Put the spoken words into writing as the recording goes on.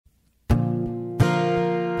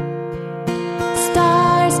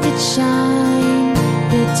it shine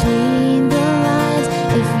between the lines.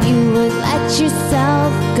 If you would let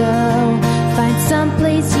yourself go, find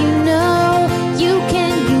someplace you know you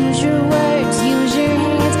can use your words, use your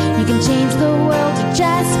hands. You can change the world, you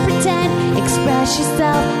just pretend. Express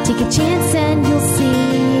yourself, take a chance, and you'll see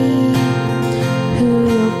who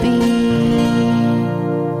you'll be.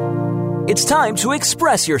 It's time to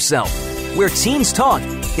express yourself, where teens talk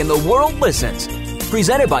and the world listens.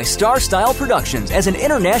 Presented by Star Style Productions as an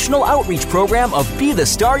international outreach program of Be the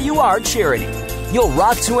Star You Are charity. You'll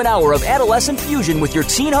rock to an hour of adolescent fusion with your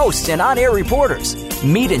teen hosts and on-air reporters.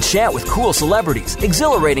 Meet and chat with cool celebrities,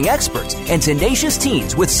 exhilarating experts, and tenacious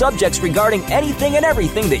teens with subjects regarding anything and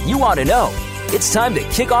everything that you want to know. It's time to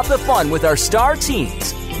kick off the fun with our star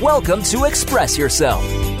teens. Welcome to Express Yourself.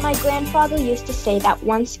 My grandfather used to say that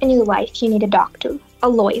once in your life you need a doctor, a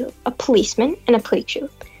lawyer, a policeman, and a preacher.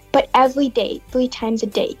 But every day, 3 times a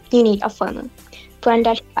day, you need a farmer.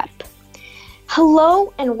 Brenda Shep.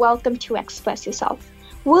 Hello and welcome to Express Yourself.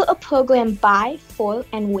 We're a program by, for,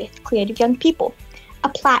 and with creative young people. A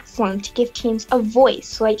platform to give teens a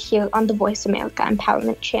voice right here on the Voice America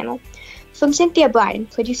Empowerment Channel. From Cynthia Bryan,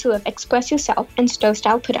 producer of Express Yourself and Star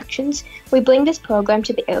Style Productions, we bring this program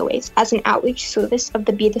to the airways as an outreach service of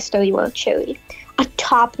the Be the Star You Are charity, a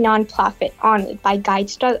top nonprofit honored by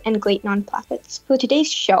GuideStar and great nonprofits. For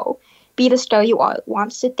today's show, Be the Star You Are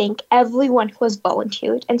wants to thank everyone who has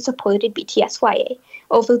volunteered and supported BTSYA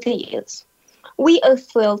over the years. We are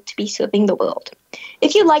thrilled to be serving the world.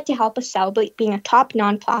 If you'd like to help us celebrate being a top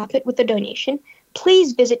nonprofit with a donation,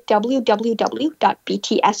 please visit www.btsya.com.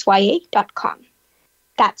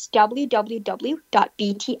 That's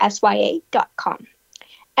www.btsya.com.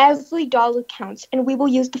 Every dollar counts, and we will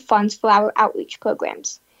use the funds for our outreach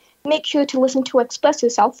programs. Make sure to listen to Express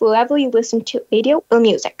Yourself wherever you listen to radio or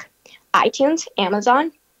music. iTunes,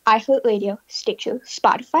 Amazon, iHeartRadio, Stitcher,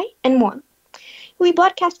 Spotify, and more. We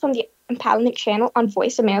broadcast from the Empowerment Channel on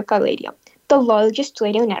Voice America Radio, the largest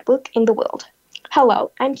radio network in the world.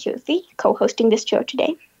 Hello, I'm Kirthi, co-hosting this show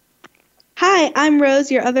today. Hi, I'm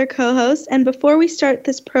Rose, your other co-host, and before we start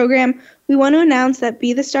this program, we want to announce that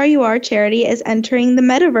Be the Star You Are charity is entering the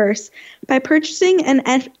metaverse. By purchasing an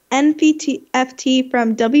NFT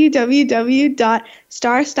from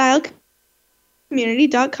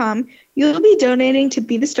www.starstylecommunity.com, you'll be donating to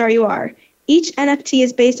Be the Star You Are. Each NFT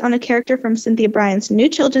is based on a character from Cynthia Bryan's new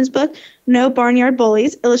children's book, No Barnyard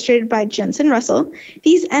Bullies, illustrated by Jensen Russell.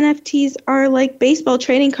 These NFTs are like baseball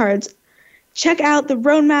trading cards. Check out the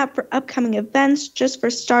roadmap for upcoming events just for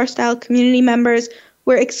Star Style community members,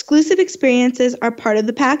 where exclusive experiences are part of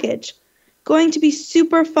the package. Going to be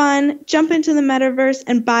super fun. Jump into the metaverse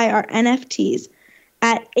and buy our NFTs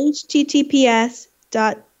at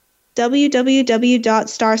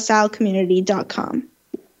https://www.starstylecommunity.com.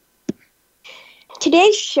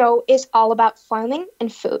 Today's show is all about farming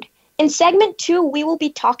and food. In segment 2, we will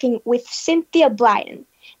be talking with Cynthia Bryan,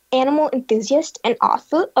 animal enthusiast and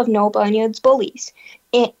author of No Barnyard Bullies,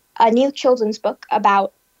 a new children's book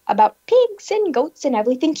about pigs and goats and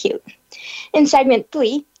everything cute. In segment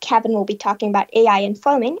 3, Kevin will be talking about AI and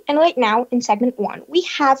farming, and right now, in segment 1, we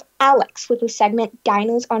have Alex with the segment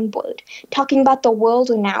Diners on Board, talking about the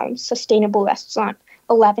world-renowned sustainable restaurant,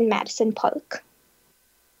 11 Madison Park.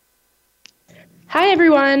 Hi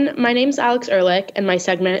everyone, my name's Alex Ehrlich, and my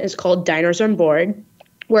segment is called Diners on Board,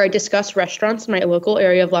 where I discuss restaurants in my local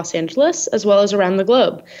area of Los Angeles, as well as around the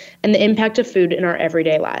globe, and the impact of food in our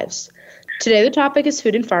everyday lives. Today the topic is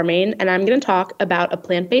food and farming, and I'm going to talk about a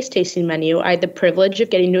plant-based tasting menu I had the privilege of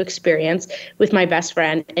getting to experience with my best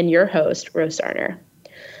friend and your host, Rose Sarner.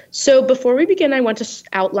 So before we begin, I want to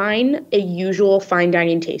outline a usual fine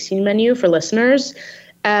dining tasting menu for listeners.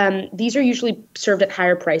 These are usually served at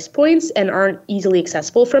higher price points and aren't easily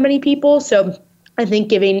accessible for many people, so I think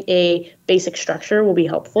giving a basic structure will be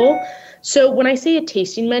helpful. So when I say a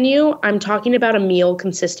tasting menu, I'm talking about a meal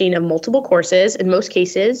consisting of multiple courses. In most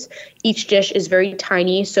cases, each dish is very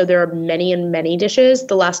tiny, so there are many and many dishes.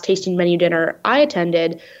 The last tasting menu dinner I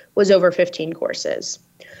attended was over 15 courses.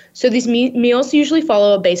 So these meals usually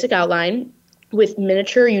follow a basic outline with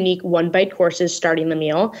miniature, unique one-bite courses starting the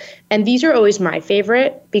meal. And these are always my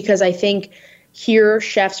favorite because I think here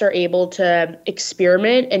chefs are able to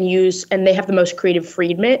experiment and they have the most creative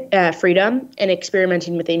freedom in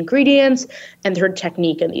experimenting with the ingredients and their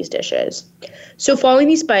technique in these dishes. So following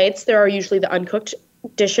these bites, there are usually the uncooked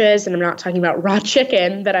dishes, and I'm not talking about raw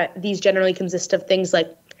chicken, but these generally consist of things like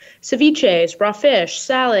ceviches, raw fish,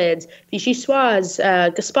 salads, vichyssoise,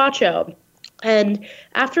 gazpacho. And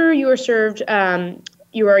after you are served,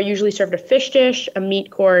 you are usually served a fish dish, a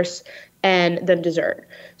meat course, and then dessert.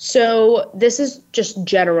 So this is just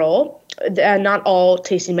general. Not all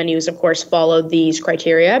tasting menus, of course, follow these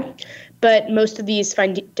criteria, but most of these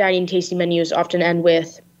fine dining tasting menus often end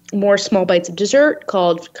with more small bites of dessert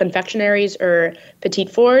called confectionaries or petit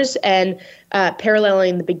fours, and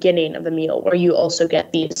paralleling the beginning of the meal where you also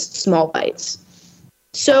get these small bites.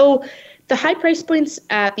 So the high price points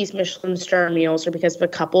at these Michelin star meals are because of a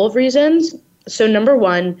couple of reasons. So number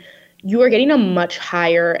one, you are getting a much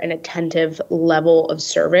higher and attentive level of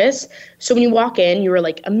service. So when you walk in, you are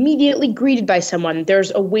like immediately greeted by someone.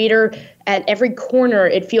 There's a waiter at every corner.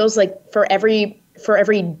 It feels like for every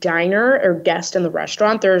diner or guest in the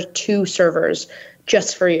restaurant, there's 2 servers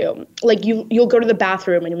just for you. Like you'll go to the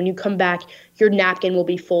bathroom, and when you come back, your napkin will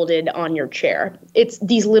be folded on your chair. It's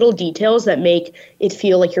these little details that make it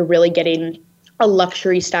feel like you're really getting a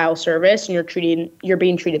luxury style service, and you're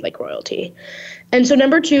being treated like royalty. And so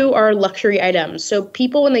number 2 are luxury items. So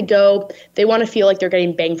people, when they go, they want to feel like they're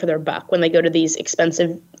getting bang for their buck when they go to these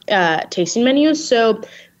expensive tasting menus. So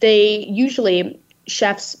they usually,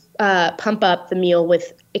 chefs pump up the meal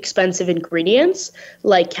with expensive ingredients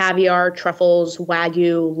like caviar, truffles,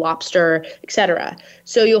 wagyu, lobster, etc.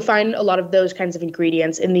 So you'll find a lot of those kinds of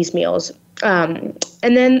ingredients in these meals. And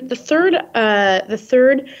then the third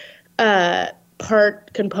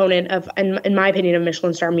component of, in my opinion, of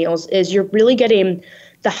Michelin star meals is you're really getting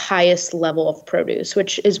the highest level of produce,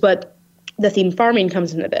 which is what the theme farming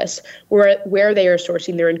comes into this, where they are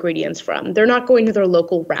sourcing their ingredients from. They're not going to their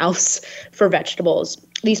local Ralph's for vegetables.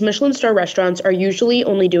 These Michelin star restaurants are usually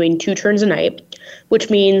only doing 2 turns a night, which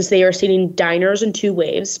means they are seating diners in 2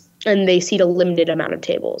 waves, and they seat a limited amount of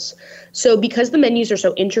tables. So because the menus are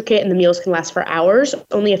so intricate and the meals can last for hours,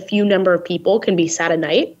 only a few number of people can be sat a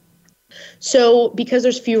night. So because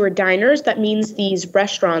there's fewer diners, that means these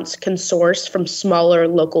restaurants can source from smaller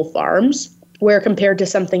local farms, where compared to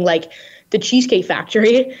something like the Cheesecake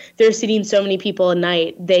Factory, they're seating so many people a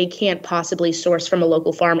night, they can't possibly source from a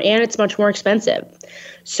local farm, and it's much more expensive.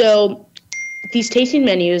 So these tasting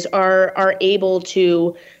menus are able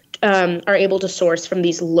to source from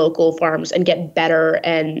these local farms and get better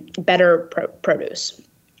produce.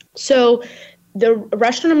 So the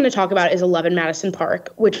restaurant I'm going to talk about is 11 Madison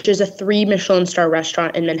Park, which is a 3 Michelin star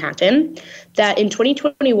restaurant in Manhattan that in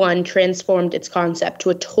 2021 transformed its concept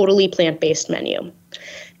to a totally plant-based menu.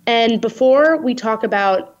 And before we talk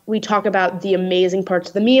about the amazing parts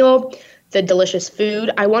of the meal, the delicious food,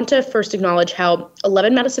 I want to first acknowledge how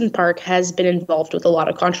 11 Madison Park has been involved with a lot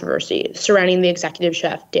of controversy surrounding the executive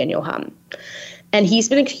chef, Daniel Hum. And he's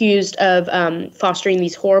been accused of fostering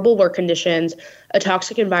these horrible work conditions, a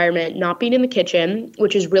toxic environment, not being in the kitchen,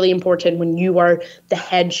 which is really important when you are the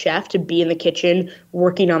head chef, to be in the kitchen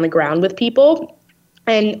working on the ground with people,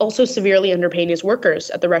 and also severely underpaying his workers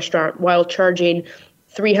at the restaurant while charging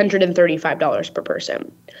 $335 per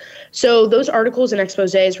person. So those articles and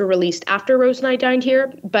exposés were released after Rose and I dined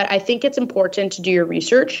here, but I think it's important to do your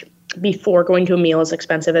research before going to a meal as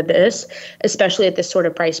expensive as this, especially at this sort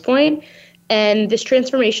of price point. And this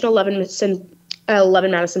transformation, 11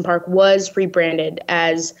 Madison Park, was rebranded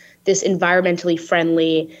as this environmentally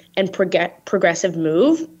friendly and progressive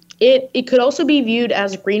move. It could also be viewed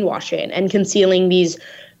as greenwashing and concealing these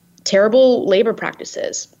terrible labor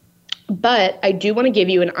practices. But I do want to give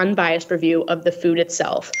you an unbiased review of the food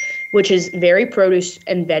itself, which is very produce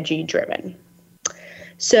and veggie driven.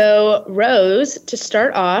 So Rose, to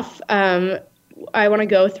start off, I want to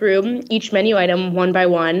go through each menu item one by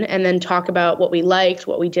one and then talk about what we liked,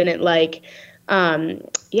 what we didn't like.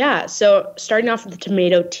 So starting off with the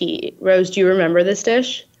tomato tea. Rose, do you remember this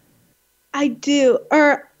dish? I do.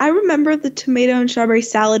 Or I remember the tomato and strawberry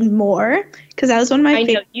salad more because that was one of my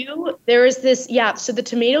favorite. I know there was this, so the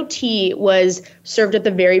tomato tea was served at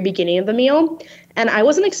the very beginning of the meal, and I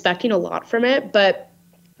wasn't expecting a lot from it, but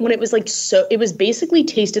when it was it was basically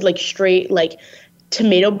tasted like straight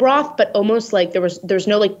tomato broth, but almost like there's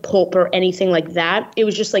no pulp or anything like that. It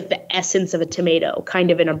was just like the essence of a tomato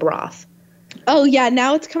kind of in a broth. Oh yeah,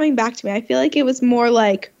 now it's coming back to me. I feel like it was more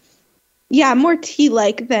more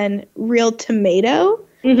tea-like than real tomato.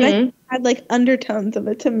 Mm-hmm. But it had undertones of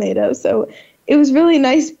a tomato. So it was really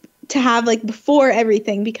nice to have before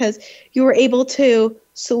everything because you were able to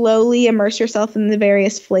slowly immerse yourself in the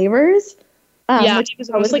various flavors. Which was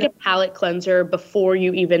almost like a palate cleanser before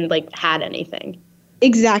you even had anything.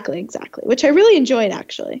 Exactly. Which I really enjoyed,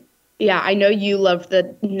 actually. Yeah, I know you loved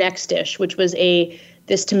the next dish, which was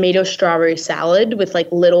this tomato strawberry salad with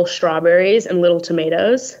little strawberries and little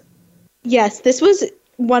tomatoes. Yes, this was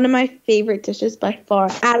one of my favorite dishes by far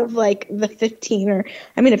out of the 15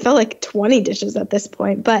 it felt like 20 dishes at this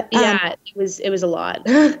point. But it was a lot.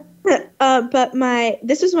 But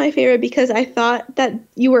this was my favorite because I thought that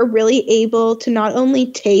you were really able to not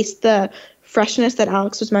only taste the freshness that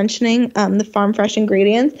Alex was mentioning, the farm fresh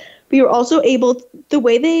ingredients, but you were also able, the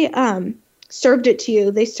way they served it to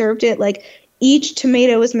you, they served it like each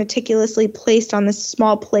tomato was meticulously placed on this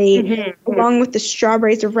small plate, along with the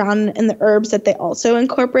strawberries around and the herbs that they also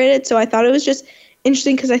incorporated. So I thought it was just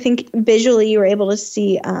interesting because I think visually you were able to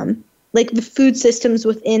see like the food systems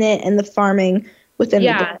within it and the farming within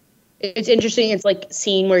it. It's interesting. It's like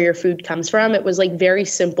seeing where your food comes from. It was like very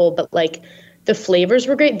simple, but like the flavors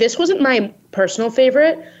were great. This wasn't my personal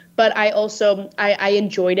favorite, but I also I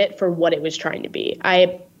enjoyed it for what it was trying to be.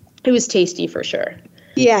 It was tasty for sure.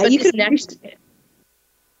 Yeah, but you could.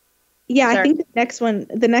 Yeah, Sorry. I think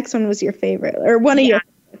the next one was your favorite, or one of your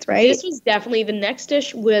favorites, right? This was definitely, the next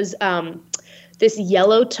dish was this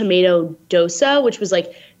yellow tomato dosa, which was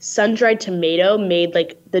like sun-dried tomato made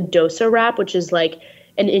like the dosa wrap, which is like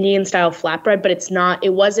an Indian style flatbread, but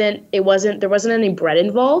there wasn't any bread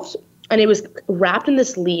involved, and it was wrapped in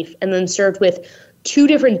this leaf and then served with two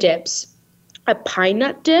different dips. A pine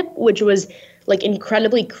nut dip, which was like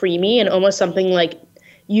incredibly creamy and almost something like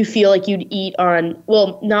you feel like you'd eat on,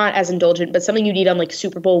 well, not as indulgent, but something you'd eat on like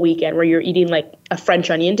Super Bowl weekend where you're eating like a French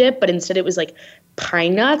onion dip, but instead it was like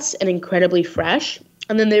pine nuts and incredibly fresh.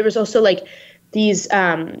 And then there was also like these,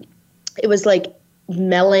 it was like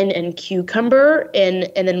melon and cucumber and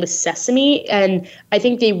then with sesame. And I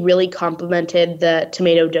think they really complemented the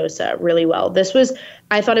tomato dosa really well.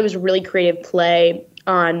 I thought it was a really creative play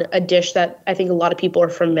on a dish that I think a lot of people are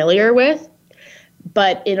familiar with,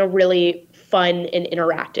 but in a really fun and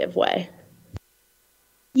interactive way.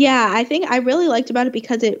 Yeah, I think I really liked about it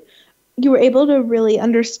because you were able to really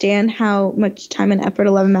understand how much time and effort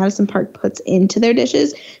 11 Madison Park puts into their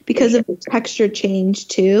dishes because of the texture change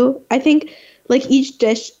too. I think like each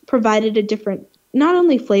dish provided a different, not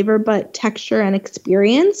only flavor, but texture and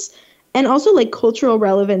experience, and also like cultural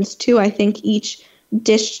relevance too. I think each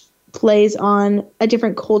dish plays on a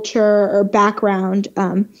different culture or background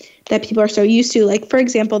that people are so used to. Like, for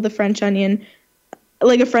example, the French onion,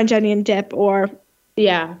 like a French onion dip, or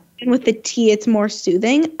with the tea, it's more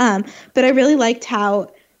soothing. But I really liked how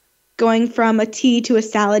going from a tea to a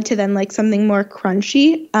salad to then like something more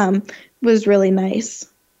crunchy was really nice.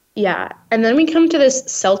 Yeah. And then we come to this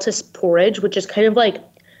Celtis porridge, which is kind of like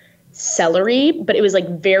celery, but it was like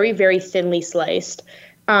very, very thinly sliced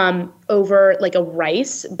over like a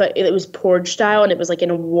rice, but it was porridge style and it was like in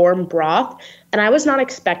a warm broth. And I was not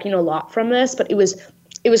expecting a lot from this, but it was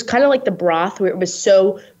kind of like the broth where it was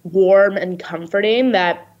so warm and comforting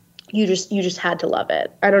that you just had to love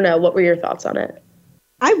it. I don't know. What were your thoughts on it?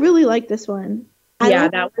 I really like this one.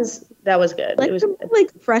 That was good. Like it was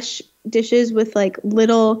like fresh dishes with like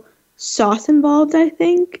little sauce involved, I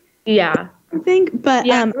think. Yeah. But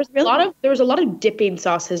there was a lot of dipping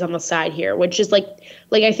sauces on the side here, which is like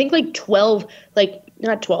I think like 12, like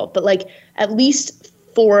not 12, but like at least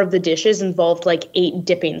 4 of the dishes involved like 8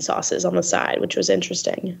 dipping sauces on the side, which was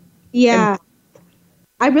interesting. Yeah.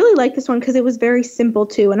 I really like this one because it was very simple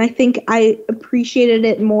too, and I think I appreciated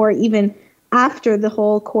it more even after the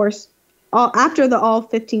whole course, after all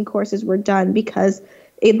 15 courses were done, because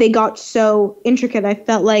they got so intricate. I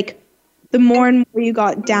felt like the more and more you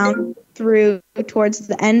got down through towards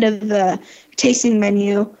the end of the tasting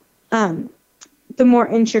menu, the more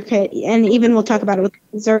intricate, and even we'll talk about it with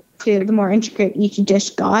dessert too, the more intricate each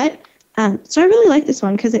dish got. So I really like this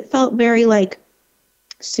one because it felt very like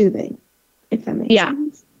soothing, if that makes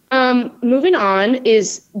sense. Moving on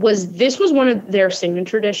was one of their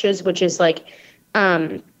signature dishes, which is like,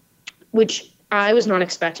 which I was not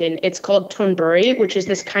expecting. It's called tonburi, which is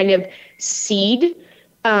this kind of seed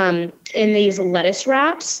in these lettuce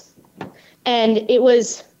wraps, and it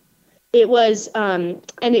was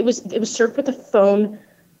served with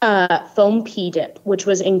a foam pea dip, which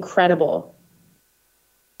was incredible.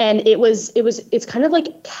 And it's kind of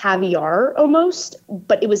like caviar almost,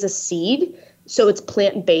 but it was a seed, so it's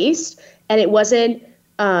plant-based, and it wasn't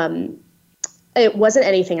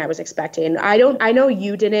anything I was expecting. I know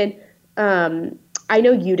you didn't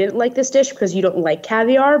like this dish because you don't like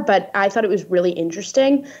caviar, but I thought it was really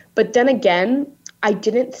interesting. But then again, I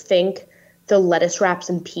didn't think the lettuce wraps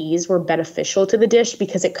and peas were beneficial to the dish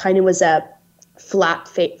because it kind of was a flat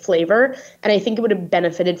flavor, and I think it would have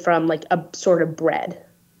benefited from like a sort of bread.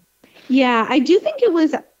 Yeah, I do think it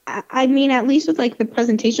was, I mean, at least with like the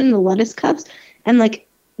presentation, the lettuce cups, and like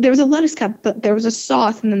there was a lettuce cup, but there was a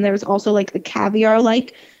sauce, and then there was also like the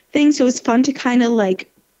caviar-like thing. So it was fun to kind of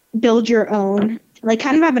like build your own, like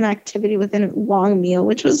kind of have an activity within a long meal,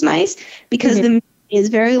 which was nice because the meal is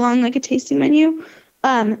very long, like a tasting menu.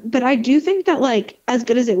 But I do think that, like, as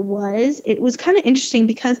good as it was kind of interesting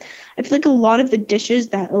because I feel like a lot of the dishes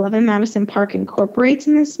that 11 Madison Park incorporates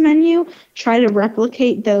in this menu try to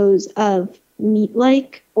replicate those of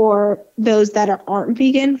meat-like or those that aren't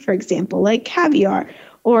vegan, for example, like caviar,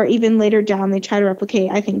 or even later down they try to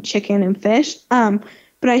replicate, I think, chicken and fish.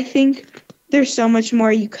 But I think there's so much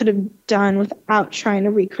more you could have done without trying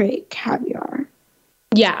to recreate caviar.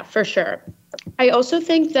 Yeah, for sure. I also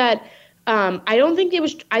think that I think it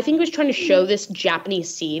was trying to show this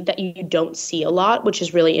Japanese seed that you don't see a lot, which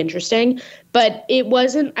is really interesting. But it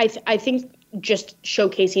wasn't, I think just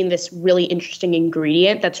showcasing this really interesting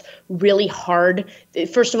ingredient that's really hard.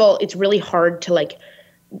 First of all, it's really hard to like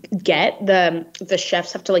get. The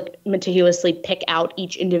chefs have to like meticulously pick out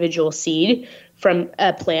each individual seed from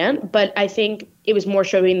a plant. But I think it was more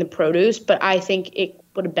showing the produce, but I think it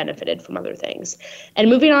would have benefited from other things. And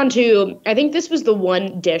moving on to, I think this was the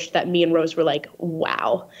one dish that me and Rose were like,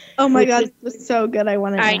 wow. Oh my God, it was so good. I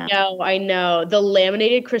wanted to I know. The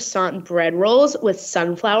laminated croissant bread rolls with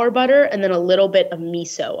sunflower butter and then a little bit of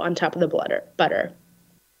miso on top of the butter.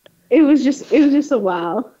 It was just a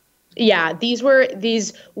wow. Yeah,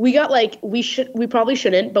 we got like, we probably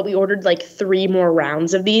shouldn't, but we ordered like 3 more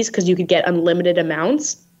rounds of these because you could get unlimited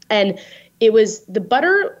amounts. And it was, the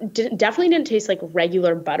butter definitely didn't taste like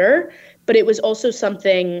regular butter, but it was also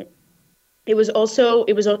something,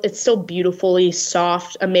 it's still beautifully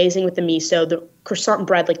soft, amazing with the miso. The croissant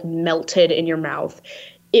bread like melted in your mouth.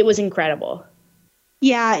 It was incredible.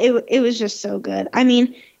 Yeah, it was just so good. I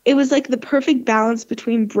mean, it was like the perfect balance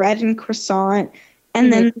between bread and croissant.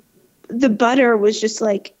 And then the butter was just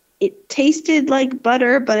like, it tasted like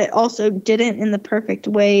butter, but it also didn't in the perfect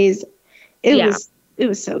ways. It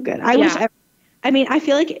was so good. I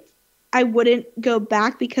feel like I wouldn't go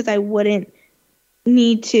back because I wouldn't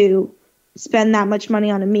need to spend that much money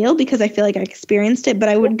on a meal because I feel like I experienced it, but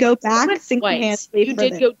I would go back single-handedly. You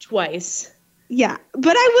did go twice. Yeah,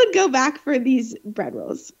 but I would go back for these bread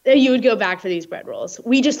rolls. You would go back for these bread rolls.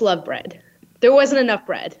 We just love bread. There wasn't enough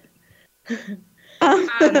bread.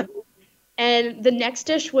 And the next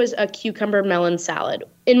dish was a cucumber melon salad.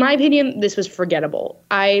 In my opinion, this was forgettable.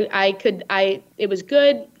 It was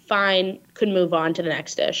good, fine, could move on to the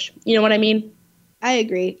next dish. You know what I mean? I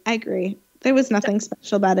agree. There was nothing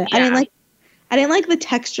special about it. Yeah. I didn't like the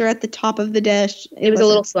texture at the top of the dish. It was a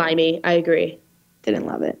little slimy. I agree. Didn't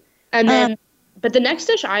love it. And then, but the next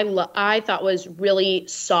dish I thought was really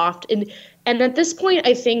soft. And at this point,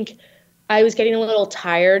 I think I was getting a little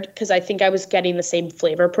tired because I think I was getting the same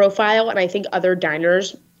flavor profile. And I think other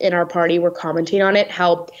diners in our party were commenting on it,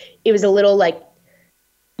 how it was a little like,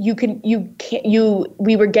 we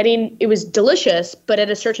were getting, it was delicious, but at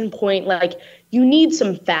a certain point, like you need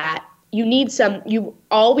some fat,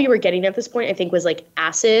 all we were getting at this point, I think was like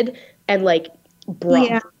acid and like broth.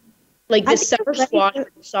 Yeah. Like this summer squash,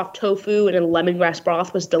 soft tofu and a lemongrass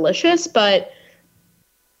broth was delicious, but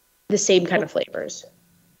the same kind of flavors.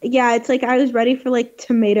 Yeah, it's like I was ready for like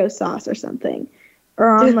tomato sauce or something, or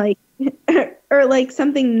on like, or like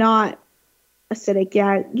something not acidic.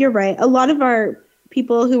 Yeah, you're right. A lot of our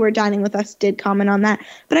people who were dining with us did comment on that,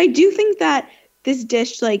 but I do think that this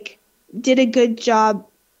dish like did a good job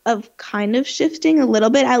of kind of shifting a little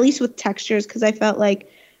bit, at least with textures, because I felt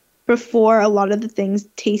like before a lot of the things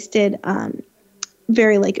tasted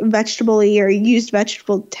very like vegetable-y or used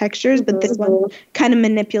vegetable textures, but this one kind of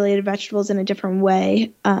manipulated vegetables in a different way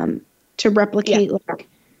to replicate like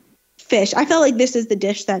fish. I felt like this is the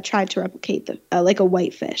dish that tried to replicate like a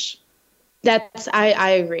white fish. I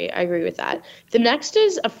agree. I agree with that. The next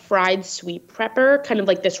is a fried sweet pepper, kind of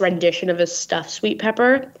like this rendition of a stuffed sweet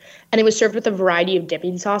pepper. And it was served with a variety of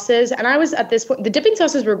dipping sauces. And I was at this point, the dipping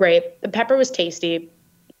sauces were great. The pepper was tasty.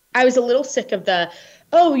 I was a little sick of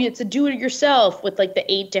it's a do-it-yourself with like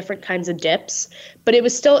the 8 different kinds of dips. But it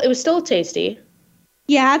was still tasty.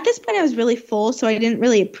 Yeah, at this point I was really full, so I didn't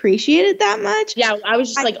really appreciate it that much. Yeah, I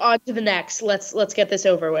was just like, on to the next. Let's get this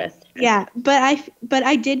over with. Yeah, but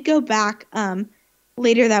I did go back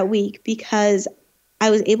later that week because I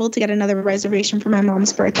was able to get another reservation for my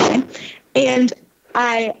mom's birthday, and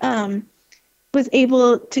I was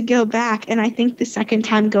able to go back. And I think the second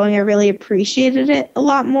time going, I really appreciated it a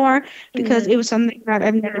lot more because it was something that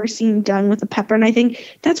I've never seen done with a pepper, and I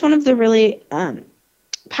think that's one of the really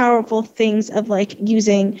powerful things of like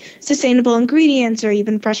using sustainable ingredients or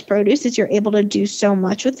even fresh produce is you're able to do so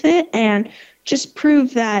much with it and just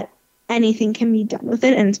prove that anything can be done with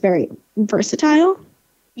it, and it's very versatile.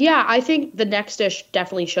 Yeah, I think the next dish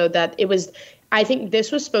definitely showed that I think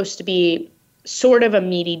this was supposed to be sort of a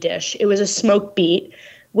meaty dish. It was a smoked beet,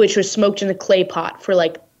 which was smoked in a clay pot for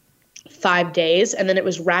like 5 days, and then it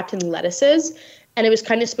was wrapped in lettuces, and it was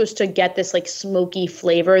kind of supposed to get this like smoky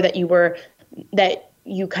flavor that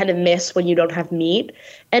you kind of miss when you don't have meat.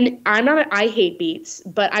 And I hate beets,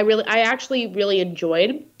 but I actually really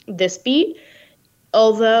enjoyed this beet.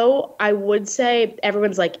 Although I would say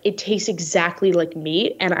everyone's like, it tastes exactly like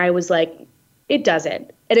meat. And I was like, it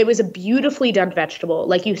doesn't. And it was a beautifully done vegetable.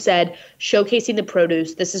 Like you said, showcasing the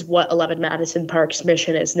produce. This is what 11 Madison Park's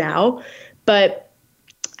mission is now. But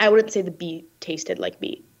I wouldn't say the beet tasted like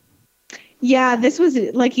meat. Yeah, this was,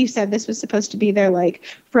 like you said, this was supposed to be their, like,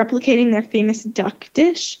 replicating their famous duck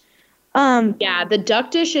dish. Yeah, the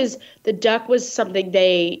duck was something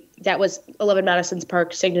that was 11 Madison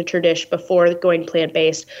Park's signature dish before going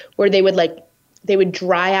plant-based, where they would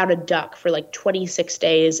dry out a duck for like 26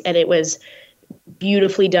 days, and it was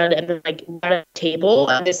beautifully done and then like on a table.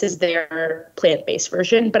 And this is their plant-based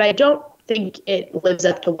version, but I don't think it lives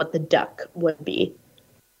up to what the duck would be.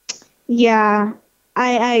 Yeah,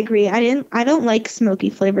 I agree. I don't like smoky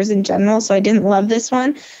flavors in general, so I didn't love this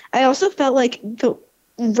one. I also felt like the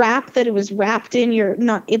wrap that it was wrapped in, you're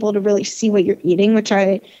not able to really see what you're eating, which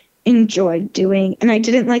I enjoyed doing. And I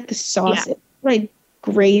didn't like the sauce. Yeah. It was like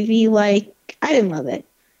gravy, like I didn't love it.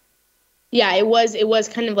 Yeah, it was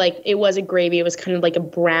kind of like, it was a gravy. It was kind of like a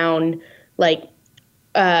brown, like,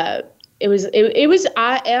 I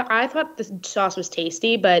thought the sauce was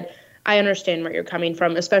tasty, but I understand where you're coming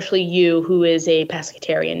from, especially you who is a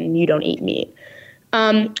pescatarian and you don't eat meat.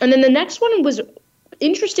 And then the next one was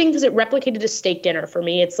interesting because it replicated a steak dinner for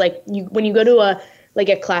me. It's like when you go to a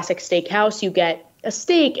classic steakhouse, you get a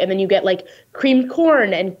steak and then you get like creamed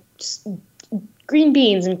corn and green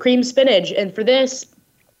beans and creamed spinach. And for this,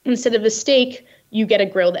 instead of a steak, you get a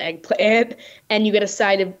grilled eggplant and you get a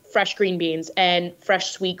side of fresh green beans and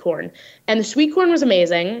fresh sweet corn. And the sweet corn was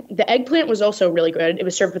amazing. The eggplant was also really good. It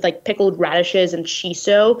was served with like pickled radishes and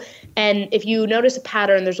shiso. And if you notice a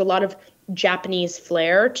pattern, there's a lot of Japanese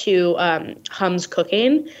flair to Hum's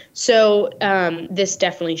cooking. So this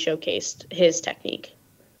definitely showcased his technique.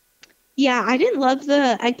 Yeah, I didn't love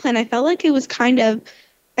the eggplant. I felt like it was kind of,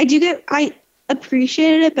 I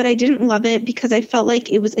appreciated it, but I didn't love it because I felt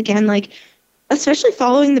like it was, again, like, especially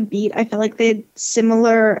following the beet, I felt like they had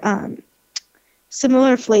similar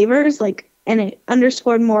flavors, like, and it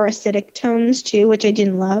underscored more acidic tones too, which I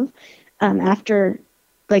didn't love. After,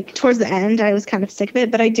 like, towards the end, I was kind of sick of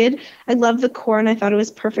it, but I love the corn. I thought it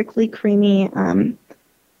was perfectly creamy and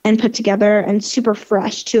put together and super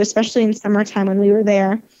fresh too, especially in summertime when we were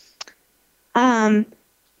there. And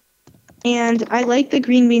I liked the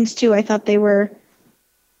green beans too. I thought they were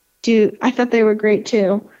great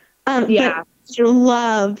too. Yeah. But I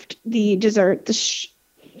loved the dessert,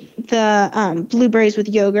 the blueberries with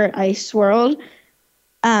yogurt ice swirled,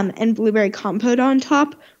 and blueberry compote on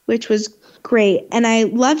top, which was great. And I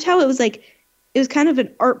loved how it was kind of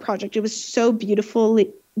an art project. It was so beautiful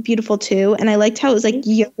too. And I liked how it was like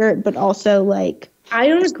yogurt, but also like. I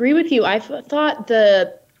don't agree with you. I thought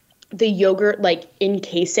the yogurt, like,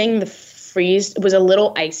 encasing the freeze was a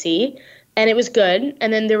little icy, and it was good.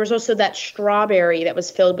 And then there was also that strawberry that was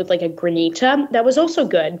filled with, like, a granita. That was also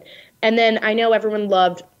good. And then I know everyone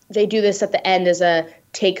they do this at the end as a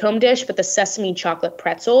take-home dish, but the sesame chocolate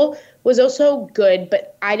pretzel was also good,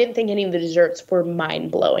 but I didn't think any of the desserts were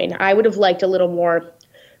mind-blowing. I would have liked a little more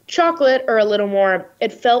chocolate or a little more –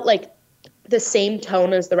 it felt like the same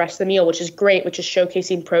tone as the rest of the meal, which is great, which is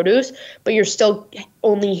showcasing produce, but you're still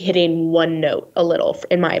only hitting one note a little,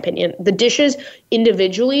 in my opinion. The dishes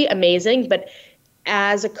individually amazing, but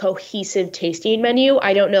as a cohesive tasting menu,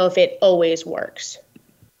 I don't know if it always works.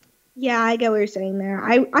 Yeah, I get what you're saying there.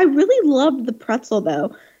 I really loved the pretzel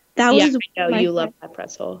though. I know you love that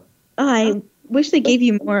pretzel. I wish they gave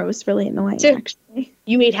you more. It was really annoying, actually.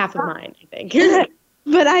 You ate half of mine, I think.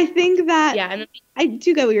 But I think that and I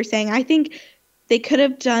do get what you're saying. I think they could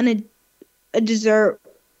have done a dessert,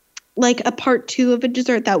 like a part 2 of a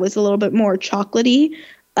dessert that was a little bit more chocolatey.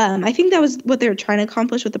 I think that was what they were trying to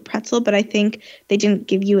accomplish with the pretzel, but I think they didn't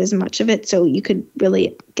give you as much of it, so you could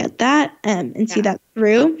really get that and see that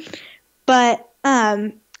through. But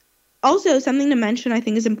also something to mention I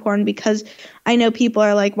think is important, because I know people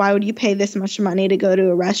are like, why would you pay this much money to go to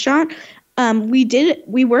a restaurant?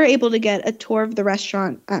 We were able to get a tour of the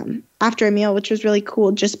restaurant after a meal, which was really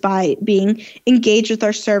cool, just by being engaged with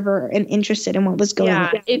our server and interested in what was going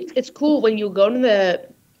on. Yeah, it's cool when you go to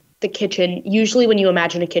the kitchen. Usually when you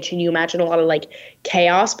imagine a kitchen, you imagine a lot of like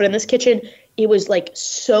chaos, but in this kitchen, it was like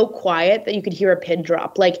so quiet that you could hear a pin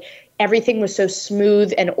drop. Like everything was so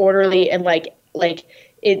smooth and orderly, and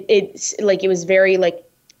it was very like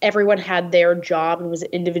everyone had their job and was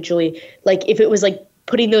individually, like if it was like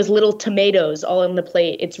putting those little tomatoes all on the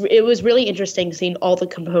plate. It was really interesting seeing all the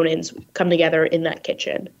components come together in that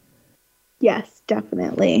kitchen. Yes,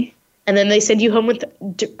 definitely. And then they send you home with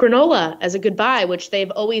granola as a goodbye, which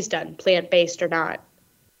they've always done, plant-based or not.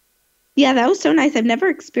 Yeah, that was so nice. I've never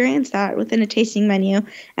experienced that within a tasting menu.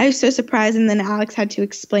 I was so surprised, and then Alex had to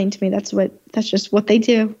explain to me that's just what they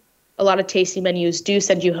do. A lot of tasting menus do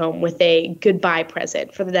send you home with a goodbye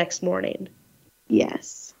present for the next morning.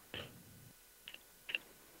 Yes.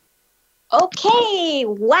 Okay,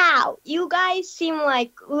 wow. You guys seem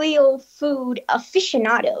like real food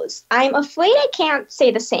aficionados. I'm afraid I can't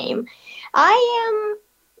say the same. I am,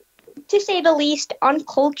 to say the least,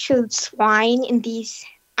 uncultured swine in these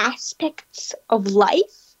aspects of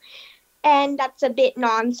life. And that's a bit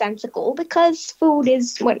nonsensical because food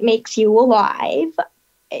is what makes you alive.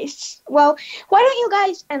 Well, why don't you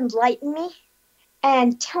guys enlighten me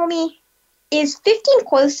and tell me, is 15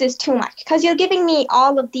 courses too much? Because you're giving me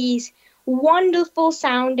all of these wonderful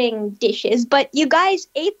sounding dishes, but you guys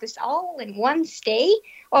ate this all in one stay?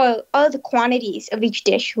 Or are the quantities of each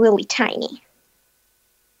dish really tiny?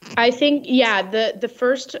 I think, yeah, the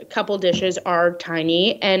first couple dishes are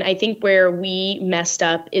tiny, and I think where we messed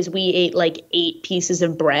up is we ate like 8 pieces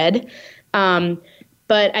of bread.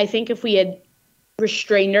 But I think if we had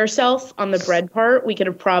restrained ourselves on the bread part, we could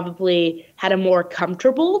have probably had a more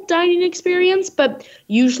comfortable dining experience. But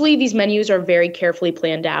usually these menus are very carefully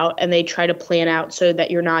planned out, and they try to plan out so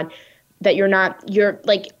that you're like,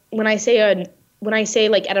 when I say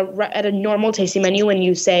like at a normal tasting menu, when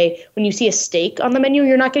you see a steak on the menu,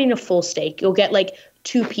 you're not getting a full steak. You'll get like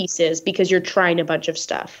 2 pieces because you're trying a bunch of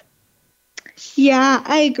stuff. Yeah,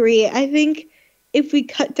 I agree. I think if we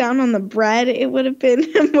cut down on the bread, it would have been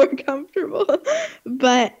more comfortable.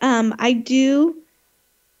 But I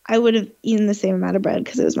would have eaten the same amount of bread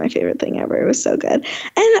because it was my favorite thing ever. It was so good. And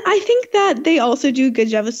I think that they also do a good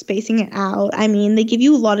job of spacing it out. I mean, they give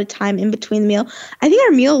you a lot of time in between the meal. I think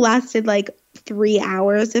our meal lasted like 3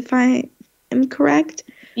 hours, if I am correct.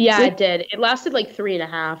 Yeah, so it did. It lasted like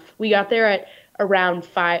 3.5. We got there at around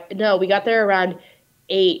 5. No, we got there around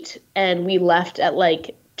 8, and we left at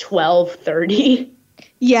like 12:30.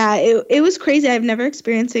 Yeah, it was crazy. I've never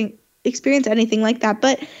experienced anything like that.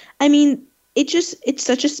 But I mean, it's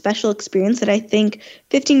such a special experience that I think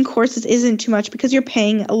 15 courses isn't too much because you're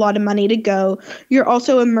paying a lot of money to go. You're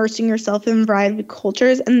also immersing yourself in a variety of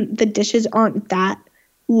cultures, and the dishes aren't that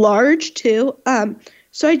large too.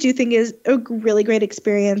 So I do think is a really great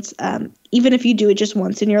experience. Even if you do it just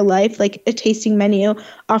once in your life, like a tasting menu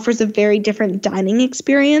offers a very different dining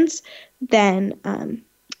experience than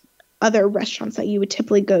other restaurants that you would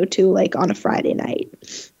typically go to like on a Friday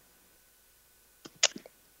night.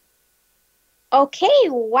 Okay,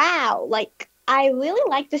 wow. Like, I really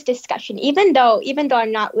like this discussion, even though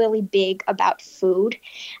I'm not really big about food.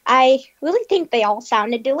 I really think they all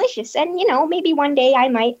sounded delicious, and maybe one day I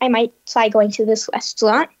might try going to this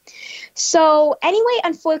restaurant. So anyway,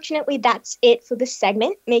 unfortunately, that's it for this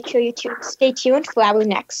segment. Make sure you stay tuned for our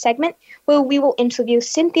next segment, where we will interview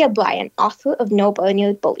Cynthia Bryan, author of No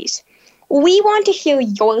Barnyard Bullies. We want to hear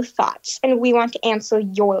your thoughts, and we want to answer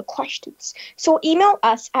your questions. So email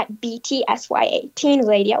us at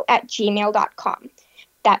btsya.teenradio@gmail.com.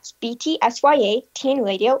 That's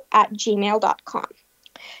btsya.teenradio@gmail.com.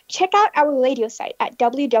 Check out our radio site at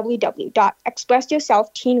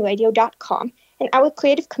www.expressyourselfteenradio.com and our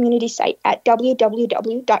creative community site at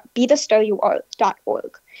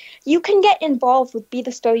www.bethestarur.org. You can get involved with Be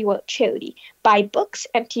the Star You Are charity, buy books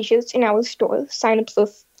and t-shirts in our store, sign up for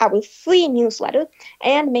our free newsletter,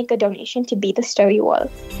 and make a donation to Be the Star You Are.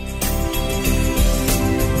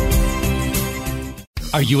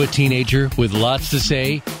 Are you a teenager with lots to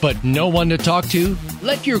say, but no one to talk to?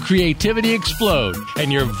 Let your creativity explode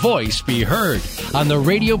and your voice be heard on the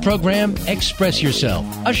radio program Express Yourself,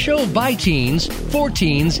 a show by teens, for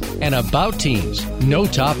teens, and about teens. No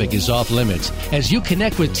topic is off limits as you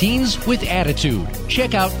connect with teens with attitude.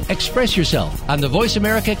 Check out Express Yourself on the Voice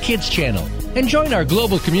America Kids channel and join our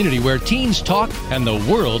global community where teens talk and the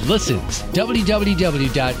world listens.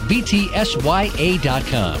 www.btsya.com.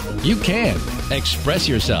 You can express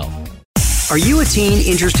yourself. Are you a teen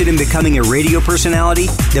interested in becoming a radio personality?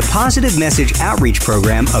 The Positive Message Outreach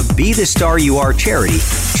Program of Be the Star You Are charity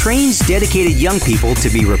trains dedicated young people to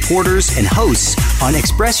be reporters and hosts on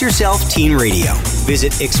Express Yourself Teen Radio.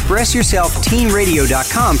 Visit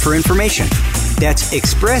expressyourselfteenradio.com for information. That's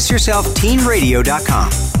expressyourselfteenradio.com.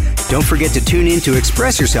 Don't forget to tune in to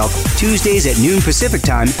Express Yourself Tuesdays at noon Pacific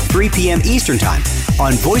Time, 3 p.m. Eastern Time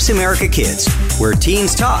on Voice America Kids, where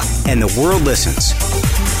teens talk and the world listens.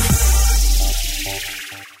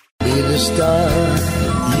 Be the star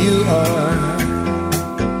you are.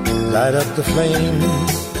 light up the flame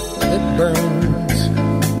that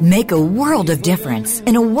burns. Make a world of difference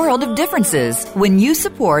in a world of differences when you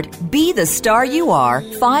support Be the Star You Are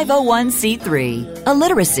 501c3, a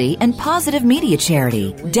literacy and positive media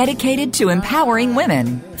charity dedicated to empowering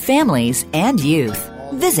women, families, and youth.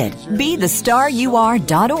 Visit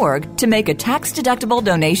BeTheStarYouAre.org to make a tax-deductible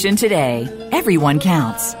donation today. Everyone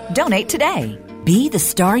counts. Donate today.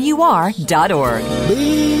 BeTheStarYouAre.org.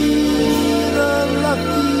 Be the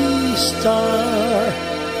lucky star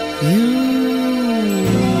you are.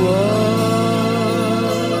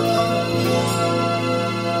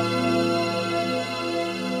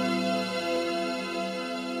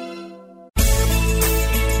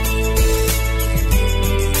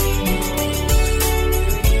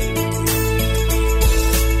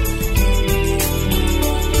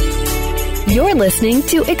 You're listening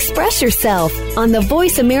to Express Yourself on the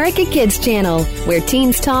Voice America Kids channel, where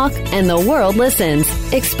teens talk and the world listens.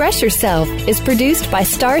 Express Yourself is produced by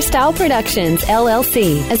Star Style Productions,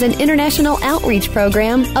 LLC, as an international outreach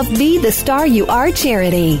program of Be the Star You Are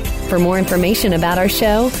charity. For more information about our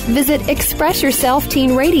show, visit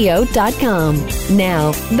ExpressYourselfTeenRadio.com.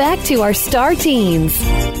 Now, back to our Star Teens.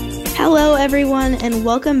 Hello, everyone, and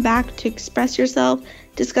welcome back to Express Yourself,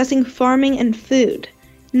 discussing farming and food.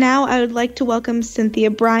 Now I would like to welcome Cynthia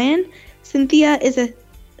Bryan. Cynthia is a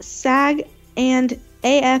SAG and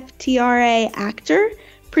AFTRA actor,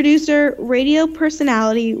 producer, radio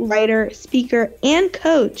personality, writer, speaker, and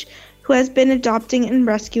coach who has been adopting and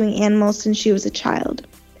rescuing animals since she was a child.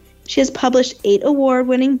 She has published 8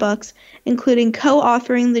 award-winning books, including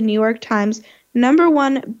co-authoring the New York Times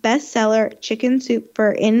 #1 bestseller Chicken Soup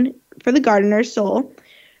for the Gardener's Soul.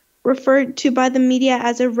 Referred to by the media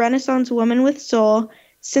as a Renaissance woman with soul,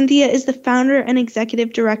 Cynthia is the founder and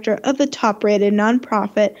executive director of the top-rated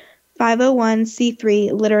nonprofit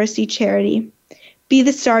 501c3 literacy charity, Be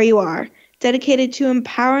the Star You Are, dedicated to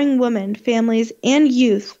empowering women, families, and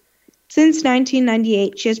youth. Since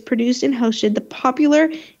 1998, she has produced and hosted the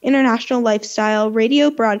popular international lifestyle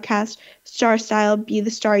radio broadcast Star Style Be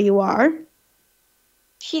the Star You Are.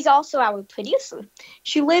 She's also our producer.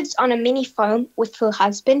 She lives on a mini farm with her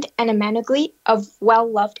husband and a menagerie of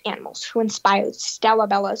well-loved animals who inspired Stella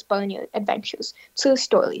Bella's Barnyard Adventures, true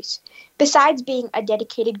stories. Besides being a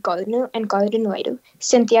dedicated gardener and garden writer,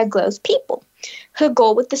 Cynthia grows people. Her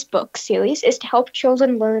goal with this book series is to help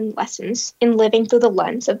children learn lessons in living through the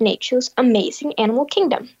lens of nature's amazing animal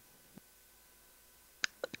kingdom.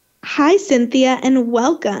 Hi, Cynthia, and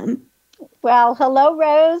welcome. Well, hello,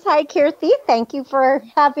 Rose. Hi, Kirthi. Thank you for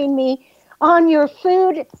having me on your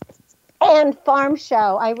food and farm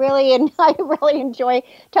show. I really enjoy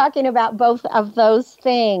talking about both of those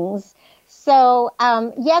things. So,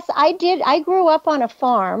 yes, I did. I grew up on a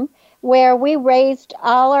farm where we raised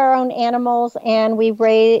all our own animals and we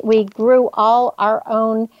grew all our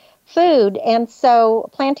own food. And so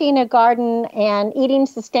planting a garden and eating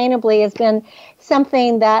sustainably has been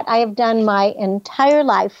something that I have done my entire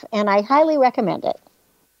life, and I highly recommend it.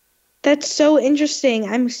 That's so interesting.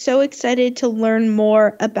 I'm so excited to learn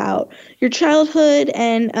more about your childhood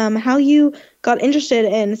and how you got interested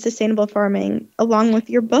in sustainable farming along with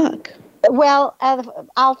your book. Well,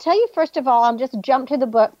 I'll tell you, first of all, I'll just jump to the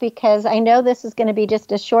book because I know this is going to be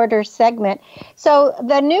just a shorter segment. So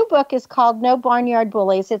the new book is called No Barnyard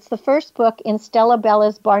Bullies. It's the first book in Stella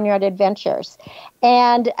Bella's Barnyard Adventures.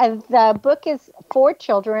 And the book is for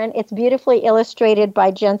children. It's beautifully illustrated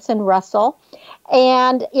by Jensen Russell.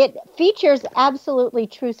 And it features absolutely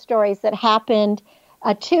true stories that happened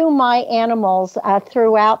to my animals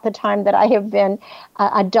throughout the time that I have been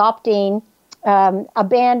adopting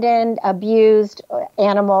abandoned, abused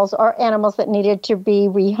animals or animals that needed to be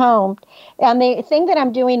rehomed. And the thing that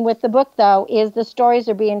I'm doing with the book, though, is the stories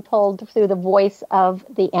are being told through the voice of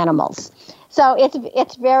the animals. So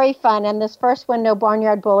it's very fun. And this first one, No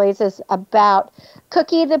Barnyard Bullies, is about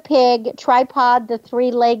Cookie the pig, Tripod the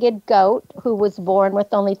three-legged goat, who was born with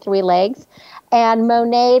only 3 legs, and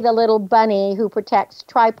Monet the little bunny who protects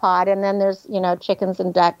Tripod. And then there's, chickens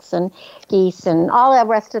and ducks and geese and all the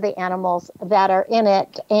rest of the animals that are in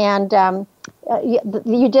it. And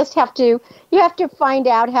you just have to find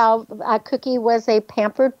out how Cookie was a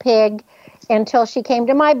pampered pig until she came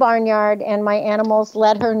to my barnyard, and my animals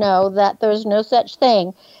let her know that there's no such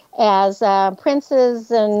thing as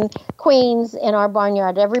princes and queens in our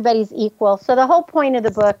barnyard. Everybody's equal. So the whole point of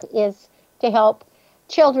the book is to help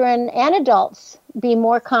children and adults be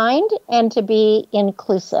more kind and to be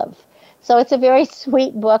inclusive. So it's a very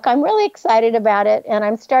sweet book. I'm really excited about it, and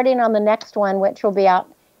I'm starting on the next one, which will be out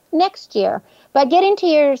next year. But getting to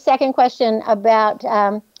your second question about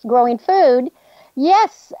growing food,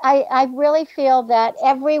 Yes, I really feel that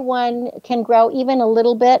everyone can grow even a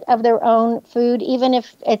little bit of their own food, even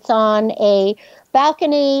if it's on a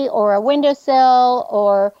balcony or a windowsill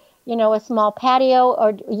or, a small patio,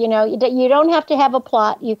 or, you don't have to have a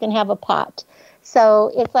plot. You can have a pot.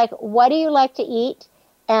 So it's like, what do you like to eat?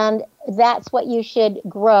 And that's what you should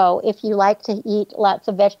grow if you like to eat lots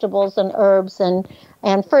of vegetables and herbs and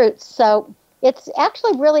fruits. So it's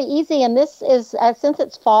actually really easy. And this is, since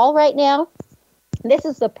it's fall right now, this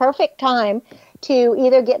is the perfect time to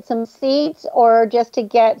either get some seeds or just to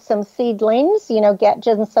get some seedlings, get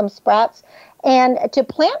just some sprouts and to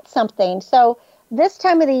plant something. So this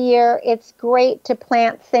time of the year, it's great to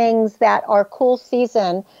plant things that are cool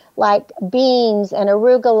season, like beans and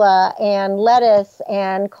arugula and lettuce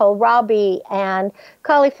and kohlrabi and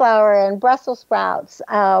cauliflower and Brussels sprouts,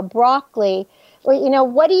 broccoli. Well,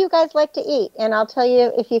 what do you guys like to eat? And I'll tell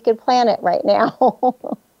you if you could plant it right now.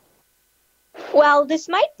 Well, this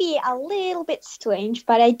might be a little bit strange,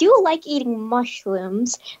 but I do like eating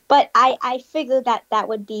mushrooms. But I figured that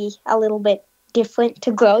would be a little bit different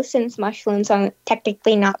to grow since mushrooms are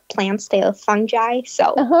technically not plants, they are fungi.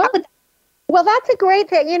 So Well, that's a great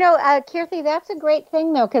thing. Kirthi, that's a great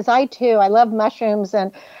thing, though, because I love mushrooms.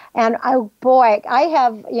 And oh, boy, I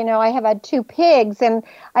have had 2 pigs, and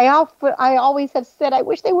I always have said I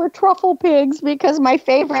wish they were truffle pigs because my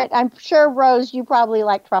favorite, I'm sure, Rose, you probably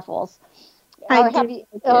like truffles.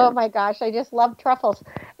 Oh my gosh, I just love truffles.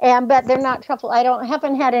 But they're not truffle. I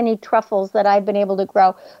haven't had any truffles that I've been able to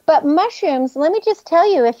grow. But mushrooms, let me just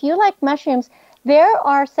tell you, if you like mushrooms, there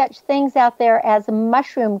are such things out there as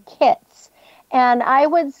mushroom kits. And I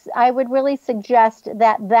would really suggest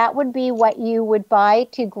that would be what you would buy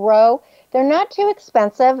to grow. They're not too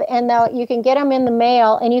expensive, and you can get them in the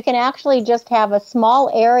mail, and you can actually just have a small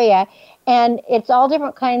area, and it's all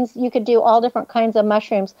different kinds. You could do all different kinds of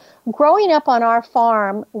mushrooms. Growing up on our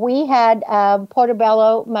farm, we had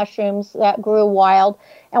portobello mushrooms that grew wild,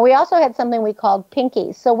 and we also had something we called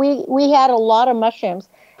pinkies. So we had a lot of mushrooms,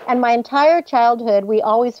 and my entire childhood, we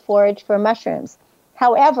always foraged for mushrooms.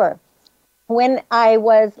 However, when I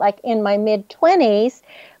was like in my mid-20s,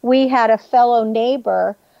 we had a fellow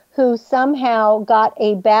neighbor who somehow got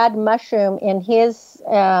a bad mushroom in his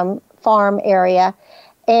farm area,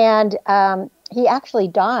 and he actually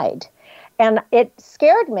died. And it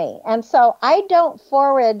scared me. And so I don't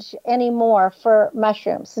forage anymore for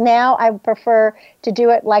mushrooms. Now I prefer to do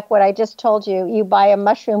it like what I just told you. You buy a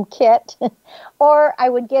mushroom kit, or I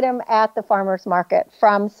would get them at the farmer's market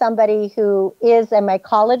from somebody who is a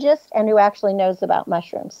mycologist and who actually knows about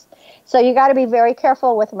mushrooms. So you got to be very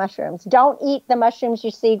careful with mushrooms. Don't eat the mushrooms you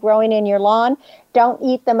see growing in your lawn. Don't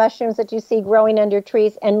eat the mushrooms that you see growing under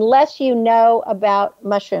trees unless you know about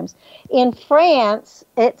mushrooms. In France,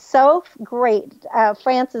 it's so great.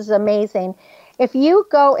 France is amazing. If you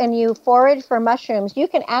go and you forage for mushrooms, you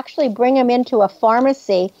can actually bring them into a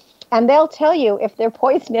pharmacy and they'll tell you if they're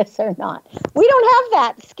poisonous or not. We don't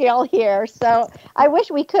have that skill here, so I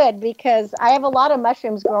wish we could, because I have a lot of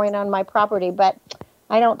mushrooms growing on my property, but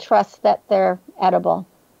I don't trust that they're edible.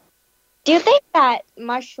 Do you think that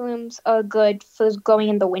mushrooms are good for growing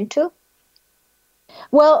in the winter?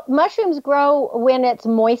 Well, mushrooms grow when it's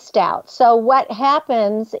moist out. So what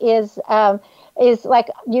happens is like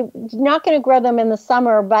you're not going to grow them in the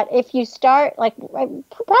summer, but if you start like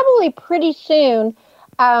probably pretty soon,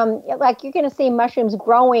 like you're going to see mushrooms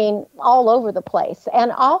growing all over the place.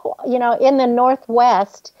 And in the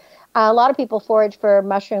Northwest, a lot of people forage for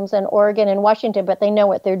mushrooms in Oregon and Washington, but they know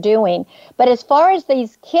what they're doing. But as far as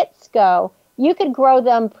these kits go, you could grow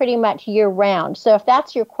them pretty much year round. So if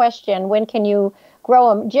that's your question, when can you grow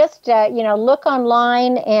them? Just, look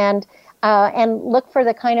online and look for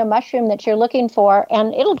the kind of mushroom that you're looking for,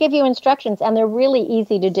 and it'll give you instructions, and they're really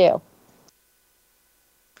easy to do.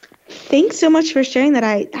 Thanks so much for sharing that.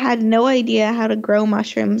 I had no idea how to grow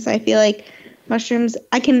mushrooms. I feel like mushrooms,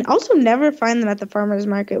 I can also never find them at the farmer's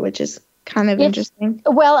market, which is kind of interesting.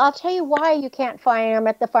 Well, I'll tell you why you can't find them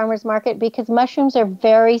at the farmer's market, because mushrooms are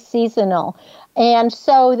very seasonal. And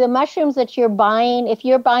so the mushrooms that you're buying, if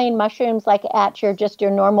you're buying mushrooms like at your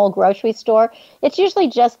normal grocery store, it's usually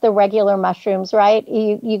just the regular mushrooms, right?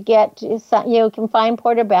 You can find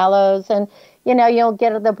portobellos, and you'll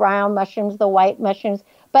get the brown mushrooms, the white mushrooms,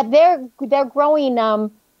 but they're growing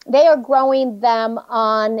they are growing them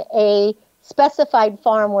on a specified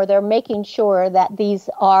farm where they're making sure that these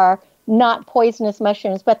are not poisonous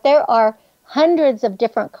mushrooms. But there are hundreds of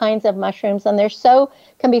different kinds of mushrooms, and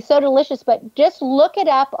can be so delicious. But just look it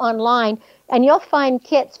up online, and you'll find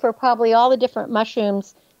kits for probably all the different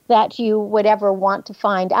mushrooms that you would ever want to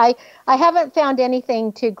find. I haven't found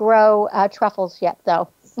anything to grow truffles yet, though.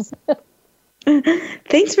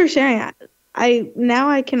 Thanks for sharing that. Now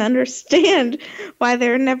I can understand why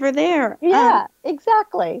they're never there. Yeah,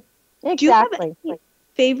 exactly. Do you have any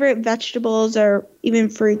favorite vegetables or even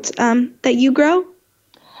fruits that you grow?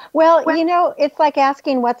 Well, it's like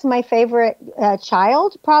asking what's my favorite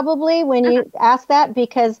child, probably, when you ask that,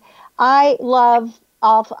 because I love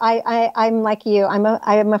I'm like you.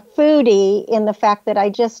 I am a foodie in the fact that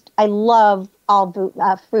I love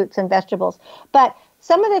all fruits and vegetables. But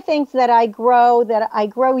some of the things that I grow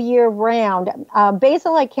year round,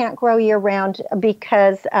 basil I can't grow year round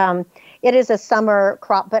because it is a summer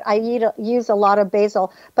crop, but I use a lot of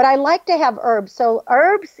basil. But I like to have herbs. So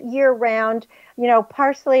herbs year round,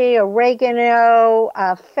 parsley, oregano,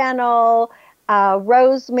 fennel,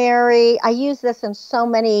 rosemary. I use this in so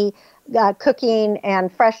many cooking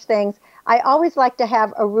and fresh things. I always like to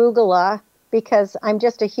have arugula because I'm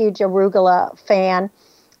just a huge arugula fan.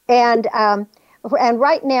 And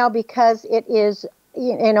right now, because it is,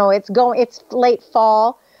 it's late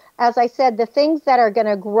fall. As I said, the things that are going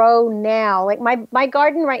to grow now, like my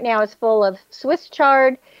garden right now is full of Swiss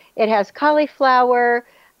chard. It has cauliflower,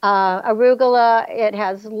 arugula. It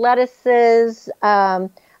has lettuces. I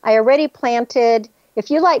already planted. If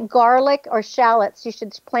you like garlic or shallots, you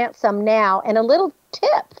should plant some now. And a little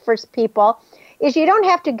tip for people is you don't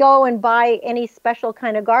have to go and buy any special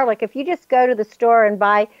kind of garlic. If you just go to the store and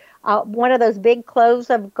buy one of those big cloves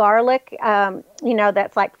of garlic,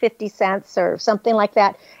 that's like 50 cents or something like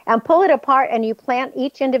that, and pull it apart and you plant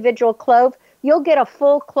each individual clove, you'll get a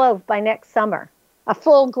full clove by next summer, a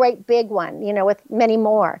full great big one, with many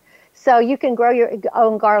more. So you can grow your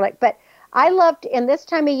own garlic. But I loved, in this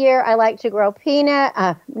time of year, I like to grow peas,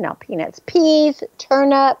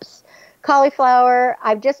 turnips, cauliflower.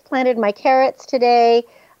 I've just planted my carrots today,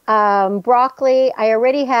 broccoli. I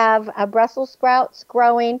already have Brussels sprouts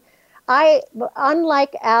growing.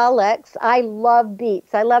 Unlike Alex, I love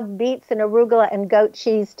beets. I love beets and arugula and goat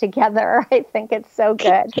cheese together. I think it's so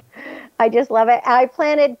good. I just love it. I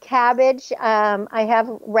planted cabbage. I have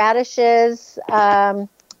radishes.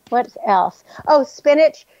 What else? Oh,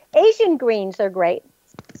 spinach. Asian greens are great.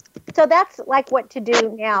 So that's like what to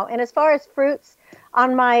do now. And as far as fruits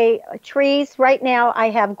on my trees right now, I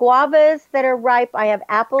have guavas that are ripe. I have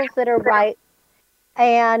apples that are ripe.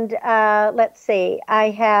 And let's see, I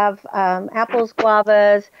have apples,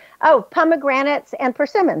 guavas, pomegranates, and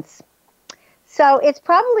persimmons. So it's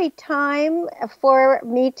probably time for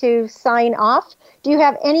me to sign off. Do you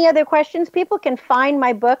have any other questions? People can find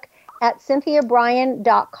my book at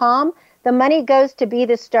CynthiaBryan.com. The money goes to Be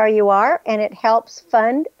the Star You Are, and it helps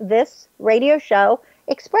fund this radio show,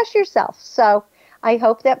 Express Yourself. So I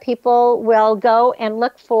hope that people will go and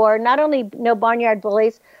look for not only No Barnyard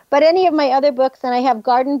Bullies, but any of my other books, and I have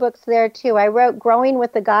garden books there too. I wrote Growing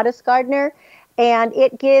with the Goddess Gardener, and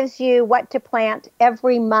it gives you what to plant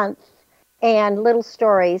every month and little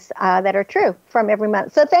stories that are true from every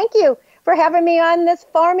month. So thank you for having me on this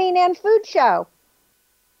farming and food show.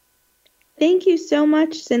 Thank you so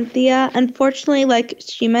much, Cynthia. Unfortunately, like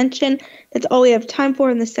she mentioned, that's all we have time for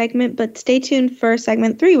in this segment, but stay tuned for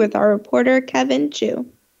segment 3 with our reporter, Kevin Chu.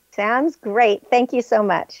 Sounds great. Thank you so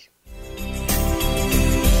much.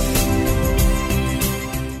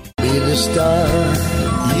 Be the star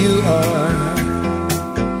you are.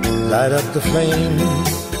 Light up the flame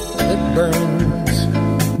that burns.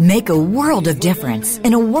 Make a world of difference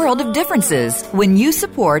in a world of differences when you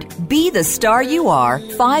support Be the Star You Are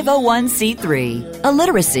 501c3, a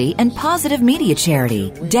literacy and positive media charity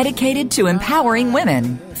dedicated to empowering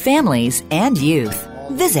women, families, and youth.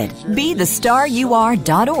 Visit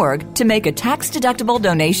BeTheStarYouAre.org to make a tax-deductible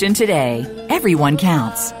donation today. Everyone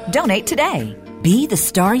counts. Donate today.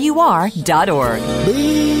 BeTheStarYouAre.org.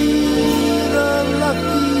 Be the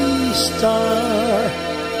lucky star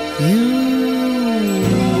you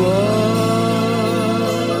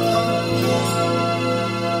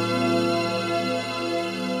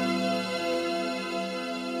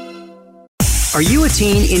Are you a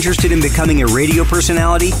teen interested in becoming a radio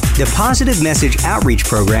personality? The Positive Message Outreach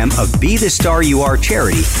Program of Be the Star You Are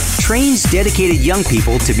charity trains dedicated young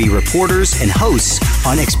people to be reporters and hosts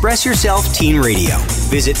on Express Yourself Teen Radio.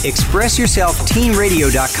 Visit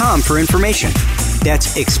ExpressYourselfTeenRadio.com for information.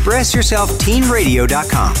 That's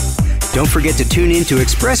ExpressYourselfTeenRadio.com. Don't forget to tune in to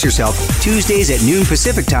Express Yourself Tuesdays at noon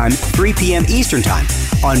Pacific Time, 3 p.m. Eastern Time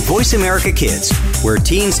on Voice America Kids, where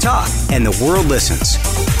teens talk and the world listens.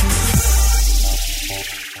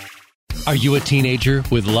 Are you a teenager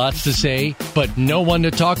with lots to say, but no one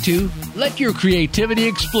to talk to? Let your creativity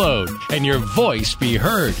explode and your voice be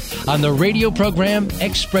heard on the radio program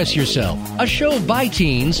Express Yourself, a show by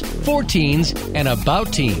teens, for teens, and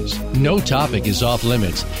about teens. No topic is off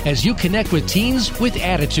limits as you connect with teens with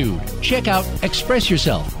attitude. Check out Express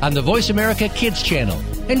Yourself on the Voice America Kids channel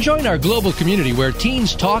and join our global community where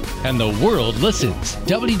teens talk and the world listens.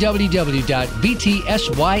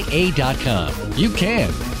 www.btsya.com. You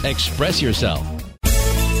can express yourself.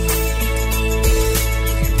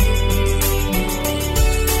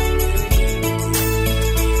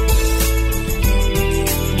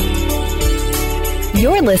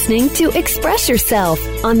 You're listening to Express Yourself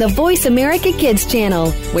on the Voice America Kids channel,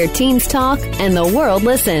 where teens talk and the world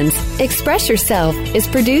listens. Express Yourself is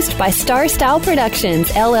produced by Star Style Productions,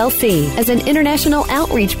 LLC, as an international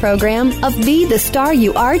outreach program of Be the Star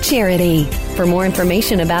You Are charity. For more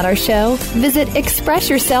information about our show, visit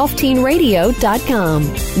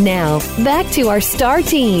ExpressYourselfTeenRadio.com. Now, back to our Star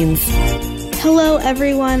Teens. Hello,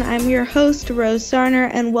 everyone. I'm your host, Rose Sarner,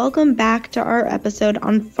 and welcome back to our episode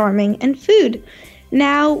on farming and food.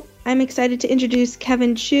 Now, I'm excited to introduce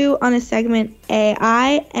Kevin Chu on a segment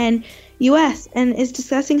AI and US, and is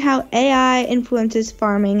discussing how AI influences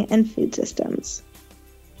farming and food systems.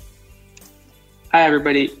 Hi,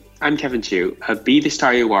 everybody. I'm Kevin Chu, a Be the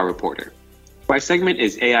Star You Are reporter. My segment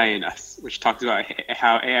is AI and Us, which talks about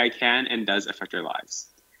how AI can and does affect our lives.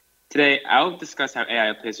 Today, I'll discuss how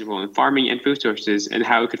AI plays a role in farming and food sources and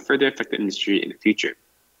how it could further affect the industry in the future.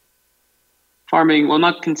 Farming, while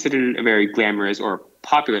not considered a very glamorous or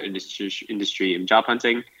popular industry in job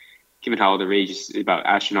hunting, given how all the rage is about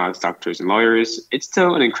astronauts, doctors, and lawyers, it's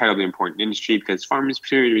still an incredibly important industry because farmers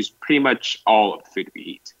produce pretty much all of the food we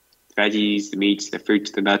eat. The veggies, the meats, the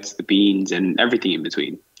fruits, the nuts, the beans, and everything in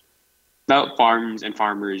between. Without farms and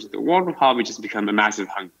farmers, the world would probably just become a massive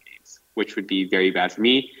Hunger Games, which would be very bad for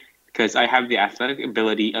me because I have the athletic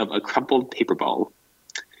ability of a crumpled paper ball.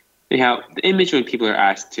 Anyhow, the image when people are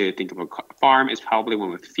asked to think of a farm is probably one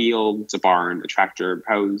with fields, a barn, a tractor,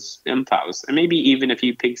 hoes, and plows, and maybe even a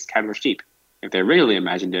few pigs, cattle, or sheep. If they're really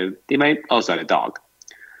imaginative, they might also add a dog.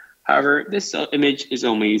 However, this image is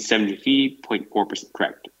only 73.4%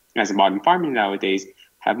 correct, as modern farming nowadays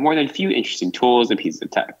have more than a few interesting tools and pieces of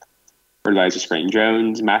tech. Fertilizer spraying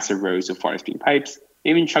drones, massive rows of forest-feeding pipes,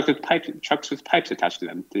 and even trucks with pipes attached to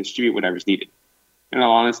them to distribute whatever's needed. In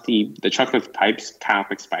all honesty, the truck with pipes kind of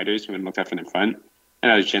look like spiders when looked at from the front, and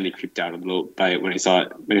I was generally creeped out a little by it when I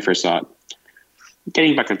first saw it.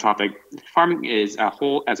 Getting back on topic, farming as a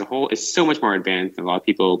whole is so much more advanced than a lot of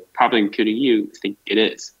people, probably including you, think it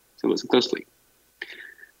is. So listen closely.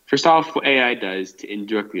 First off, what AI does to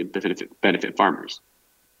indirectly benefit farmers.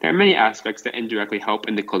 There are many aspects that indirectly help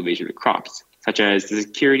in the cultivation of crops, such as the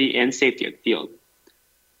security and safety of the field.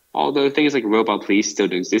 Although things like robot police still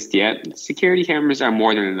don't exist yet, security cameras are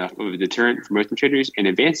more than enough of a deterrent for most intruders, and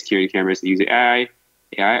advanced security cameras that use AI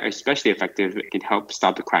are especially effective and can help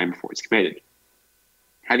stop the crime before it's committed.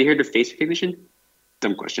 Have you heard of face recognition?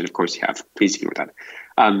 Dumb question, of course you have. Please ignore that.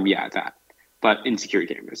 That. But in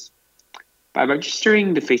security cameras. By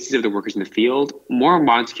registering the faces of the workers in the field, more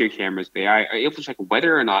modern security cameras with AI are able to check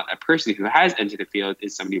whether or not a person who has entered the field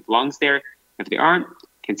is somebody who belongs there. If they aren't,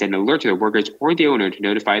 can send an alert to the workers or the owner to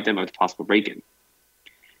notify them of the possible break-in.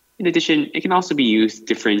 In addition, it can also be used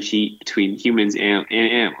to differentiate between humans and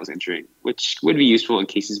animals entering, which would be useful in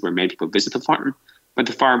cases where many people visit the farm, but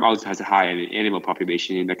the farm also has a high animal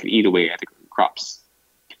population that could eat away at the crops.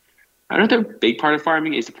 Another big part of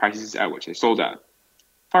farming is the prices at which they're sold at.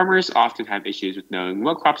 Farmers often have issues with knowing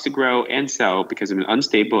what crops to grow and sell because of an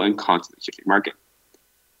unstable and constantly shifting market.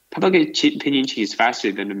 Public opinion changes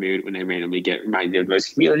faster than the mood when I randomly get reminded of those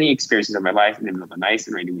humiliating experiences of my life in the middle of a nice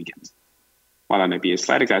and rainy weekend. While that might be a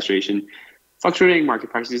slight exaggeration, fluctuating market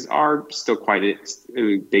prices are still quite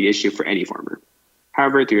a big issue for any farmer.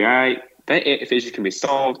 However, through AI, that issue can be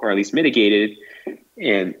solved or at least mitigated,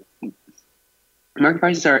 and market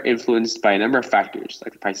prices are influenced by a number of factors,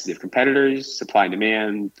 like the prices of competitors, supply and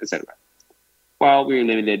demand, etc. While we are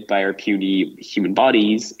limited by our puny human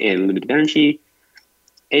bodies and limited energy,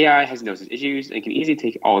 AI has no such issues and can easily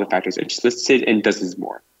take all the factors I just listed and dozens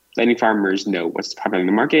more, letting farmers know what's popular in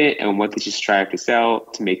the market and what they should strive to sell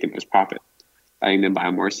to make the most profit, letting them buy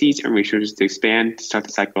more seeds and resources to expand to start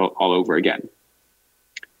the cycle all over again.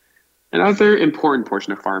 Another important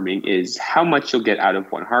portion of farming is how much you'll get out of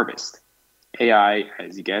one harvest. AI,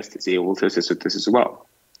 as you guessed, is able to assist with this as well.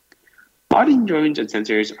 Modern drones and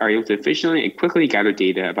sensors are able to efficiently and quickly gather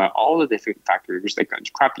data about all the different factors that go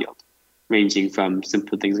into crop yield, ranging from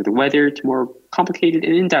simple things like the weather to more complicated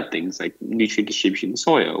and in-depth things like nutrient distribution in the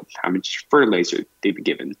soil, how much fertilizer they've been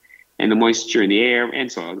given, and the moisture in the air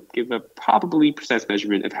and soil give a probably precise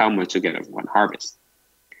measurement of how much you'll get of one harvest.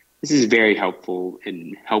 This is very helpful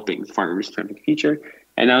in helping farmers plan for the future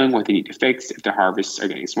and knowing what they need to fix if their harvests are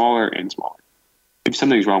getting smaller and smaller. If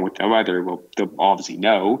something's wrong with the weather, well, they'll obviously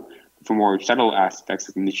know. For more subtle aspects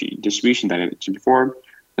of the distribution that I mentioned before,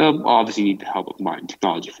 they'll obviously need the help of modern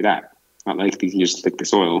technology for that. Not like they can just lick the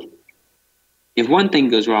soil. If one thing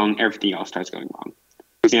goes wrong, everything else starts going wrong.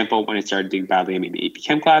 For example, when I started doing badly in the AP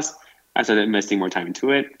Chem class, I started investing more time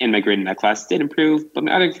into it, and my grade in that class did improve, but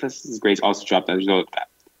my other classes' grades also dropped as a result of that.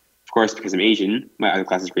 Of course, because I'm Asian, my other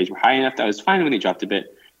classes' grades were high enough that I was fine when they dropped a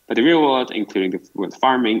bit, but the real world, including the world of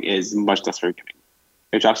farming, is much less forgiving.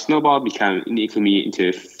 A drop snowball became immediately into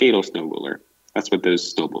a fatal snowroller. That's what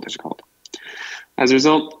those snowballers are called. As a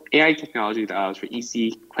result, AI technology that allows for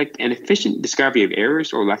easy, quick, and efficient discovery of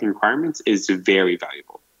errors or lacking requirements is very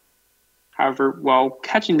valuable. However, while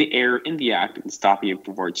catching the error in the act and stopping it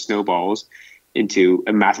before it snowballs into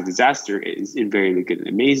a massive disaster is invariably good and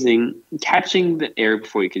amazing, catching the error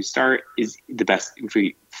before you can start is the best.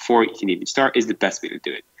 Before you can even start is the best way to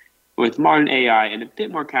do it. With modern AI and a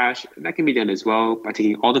bit more cash, that can be done as well by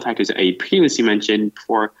taking all the factors that I previously mentioned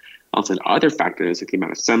before, also other factors like the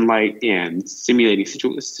amount of sunlight and simulating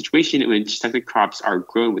a situation in which specific crops are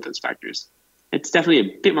grown with those factors. It's definitely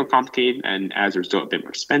a bit more complicated and as a result a bit more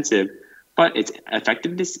expensive, but its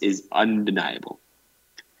effectiveness is undeniable.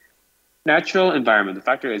 Natural environmental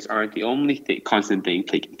factors aren't the only constant thing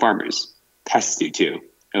plaguing farmers. Pests do too.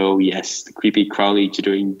 Oh yes, the creepy, crawly,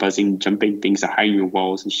 jittering, buzzing, jumping things that hide in your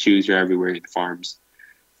walls and shoes are everywhere in the farms.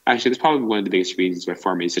 Actually, that's probably one of the biggest reasons why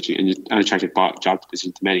farming is such an unattractive job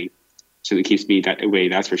position to many. So it keeps me that away,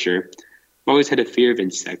 that's for sure. I've always had a fear of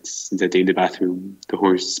insects since I did in the bathroom, the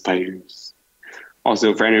horse spiders.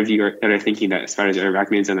 Also, for any of you that are thinking that spiders are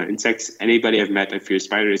arachnids and not insects, anybody I've met that fears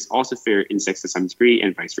spiders also fear insects to some degree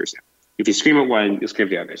and vice versa. If you scream at one, you'll scream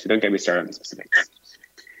at the other, so don't get me started on the specifics.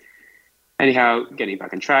 Anyhow, getting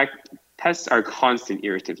back on track, pests are constant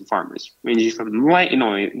irritants for farmers, ranging from light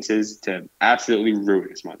annoyances to absolutely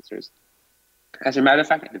ruinous monsters. As a matter of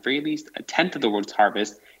fact, at the very least, a tenth of the world's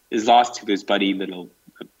harvest is lost to those buddy little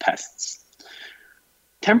pests.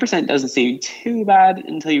 10% doesn't seem too bad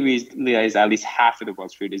until you realize at least half of the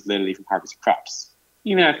world's food is literally from harvested crops.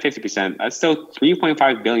 Even at 50%, that's still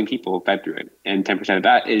 3.5 billion people fed through it, and 10% of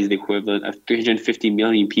that is the equivalent of 350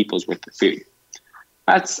 million people's worth of food.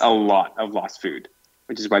 That's a lot of lost food,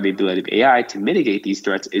 which is why the ability of AI to mitigate these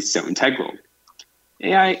threats is so integral.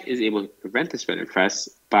 AI is able to prevent the spread of pests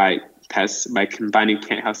by combining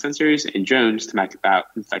plant health sensors and drones to map out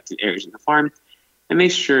infected areas in the farm and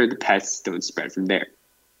make sure the pests don't spread from there.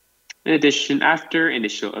 In addition, after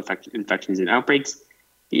initial infections and outbreaks,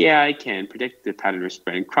 the AI can predict the pattern of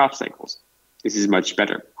spreading crop cycles. This is much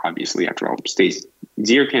better, obviously, after all. Stage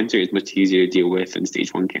 0 cancer is much easier to deal with than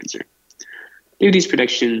stage 1 cancer. Due to these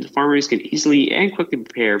predictions, farmers can easily and quickly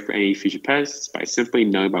prepare for any future pests by simply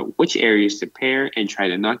knowing about which areas to prepare and try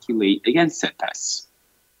to inoculate against said pests.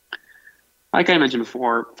 Like I mentioned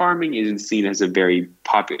before, farming isn't seen as a very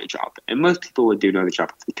popular job, and most people would do another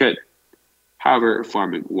job if they could. However,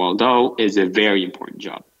 farming, while dull, is a very important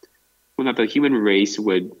job. One that the human race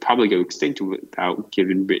would probably go extinct without,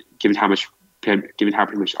 given how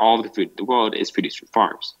pretty much all of the food in the world is produced from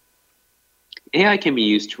farms. AI can be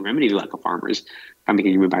used to remedy the lack of farmers by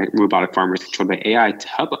making robotic farmers controlled by AI to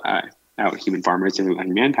help out human farmers if they're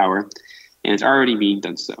lacking manpower, and it's already being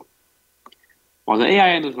done so. While the AI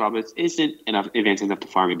and those robots isn't advanced enough to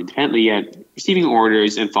farm independently yet, receiving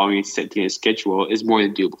orders and following a set schedule is more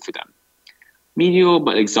than doable for them. Menial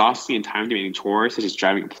but exhausting and time-demanding chores such as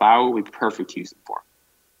driving a plow would be perfect to use them for.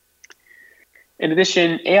 In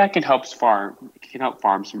addition, AI can help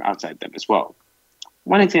farms from outside them as well.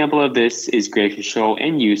 One example of this is greater control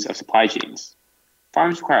and use of supply chains.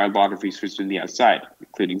 Farms require a lot of resources from the outside,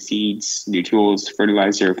 including seeds, new tools,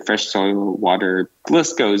 fertilizer, fresh soil, water, the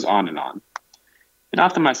list goes on and on. An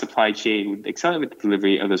optimized supply chain would accelerate the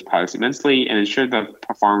delivery of those products immensely and ensure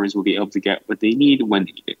that farmers will be able to get what they need when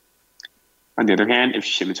they need it. On the other hand, if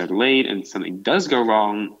shipments are delayed and something does go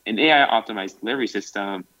wrong, an AI-optimized delivery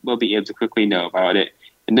system will be able to quickly know about it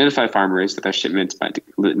and notify farmers that their shipments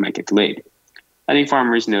might get delayed, letting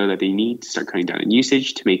farmers know that they need to start cutting down on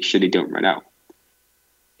usage to make sure they don't run out.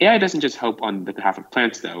 AI doesn't just help on the behalf of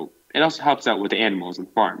plants, though. It also helps out with the animals on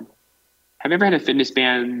the farm. Have you ever had a fitness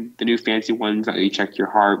band, the new fancy ones that let you check your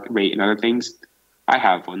heart rate and other things? I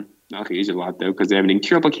have one. I don't use it a lot, though, because they have an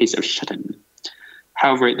incurable case of shut-in.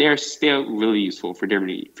 However, they are still really useful for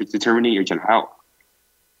determining your general health.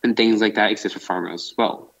 And things like that exist for farmers as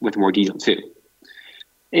well, with more detail too.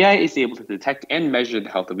 AI is able to detect and measure the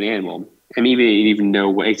health of an animal, and maybe even know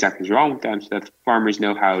what exactly is wrong with them so that farmers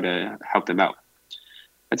know how to help them out.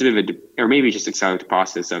 That's a bit of or maybe just accelerate the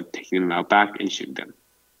process of taking them out back and shooting them.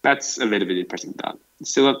 That's a bit of an depressing thought.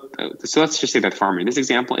 So let's just say that farmer in this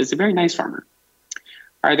example is a very nice farmer.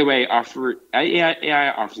 Either way,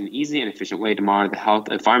 AI offers an easy and efficient way to monitor the health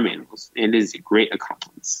of farm animals, and it is a great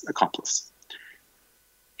accomplice.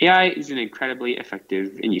 AI is an incredibly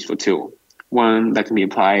effective and useful tool, one that can be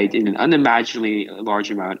applied in an unimaginably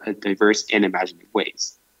large amount of diverse and imaginative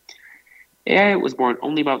ways. AI was born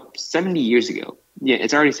only about 70 years ago, yet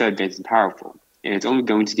it's already so advanced and powerful, and it's only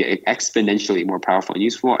going to get exponentially more powerful and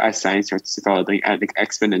useful as science starts developing at an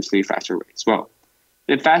exponentially faster rate as well.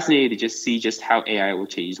 And I'm fascinated to just see just how AI will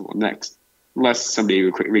change the world next, unless somebody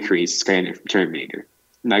recreates Skynet from Terminator.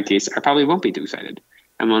 In that case, I probably won't be too excited,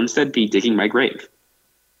 and will instead be digging my grave.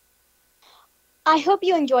 I hope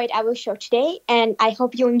you enjoyed our show today, and I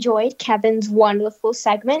hope you enjoyed Kevin's wonderful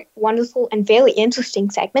and very interesting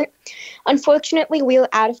segment. Unfortunately, we are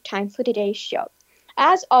out of time for today's show.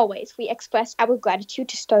 As always, we express our gratitude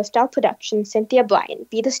to Star Style Productions, Cynthia Bryan,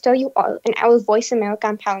 Be the Star You Are, and our Voice America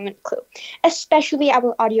Empowerment crew, especially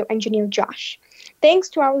our audio engineer, Josh. Thanks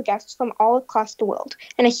to our guests from all across the world,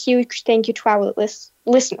 and a huge thank you to our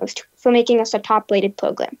listeners for making us a top-rated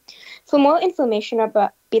program. For more information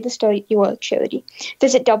about Be the Star You Are charity,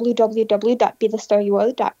 visit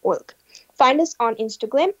www.bethestaryouare.org. Find us on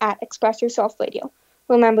Instagram at Express Yourself Radio.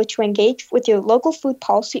 Remember to engage with your local food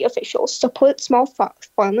policy officials, support small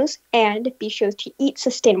farmers, and be sure to eat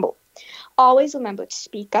sustainable. Always remember to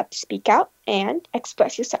speak up, speak out, and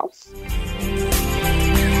express yourself.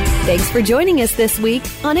 Thanks for joining us this week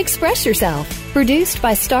on Express Yourself, produced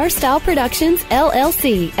by Star Style Productions,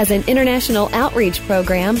 LLC, as an international outreach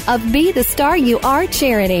program of Be the Star You Are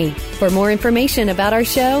charity. For more information about our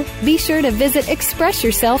show, be sure to visit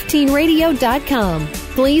ExpressYourselfTeenRadio.com.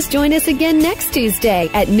 Please join us again next Tuesday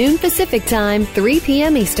at noon Pacific Time, 3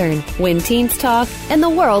 p.m. Eastern, when teens talk and the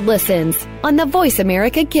world listens, on the Voice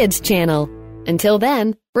America Kids channel. Until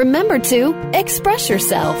then, remember to express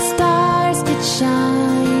yourself. Stars could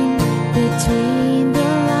shine between the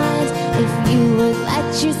lines if you would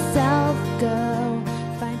let yourself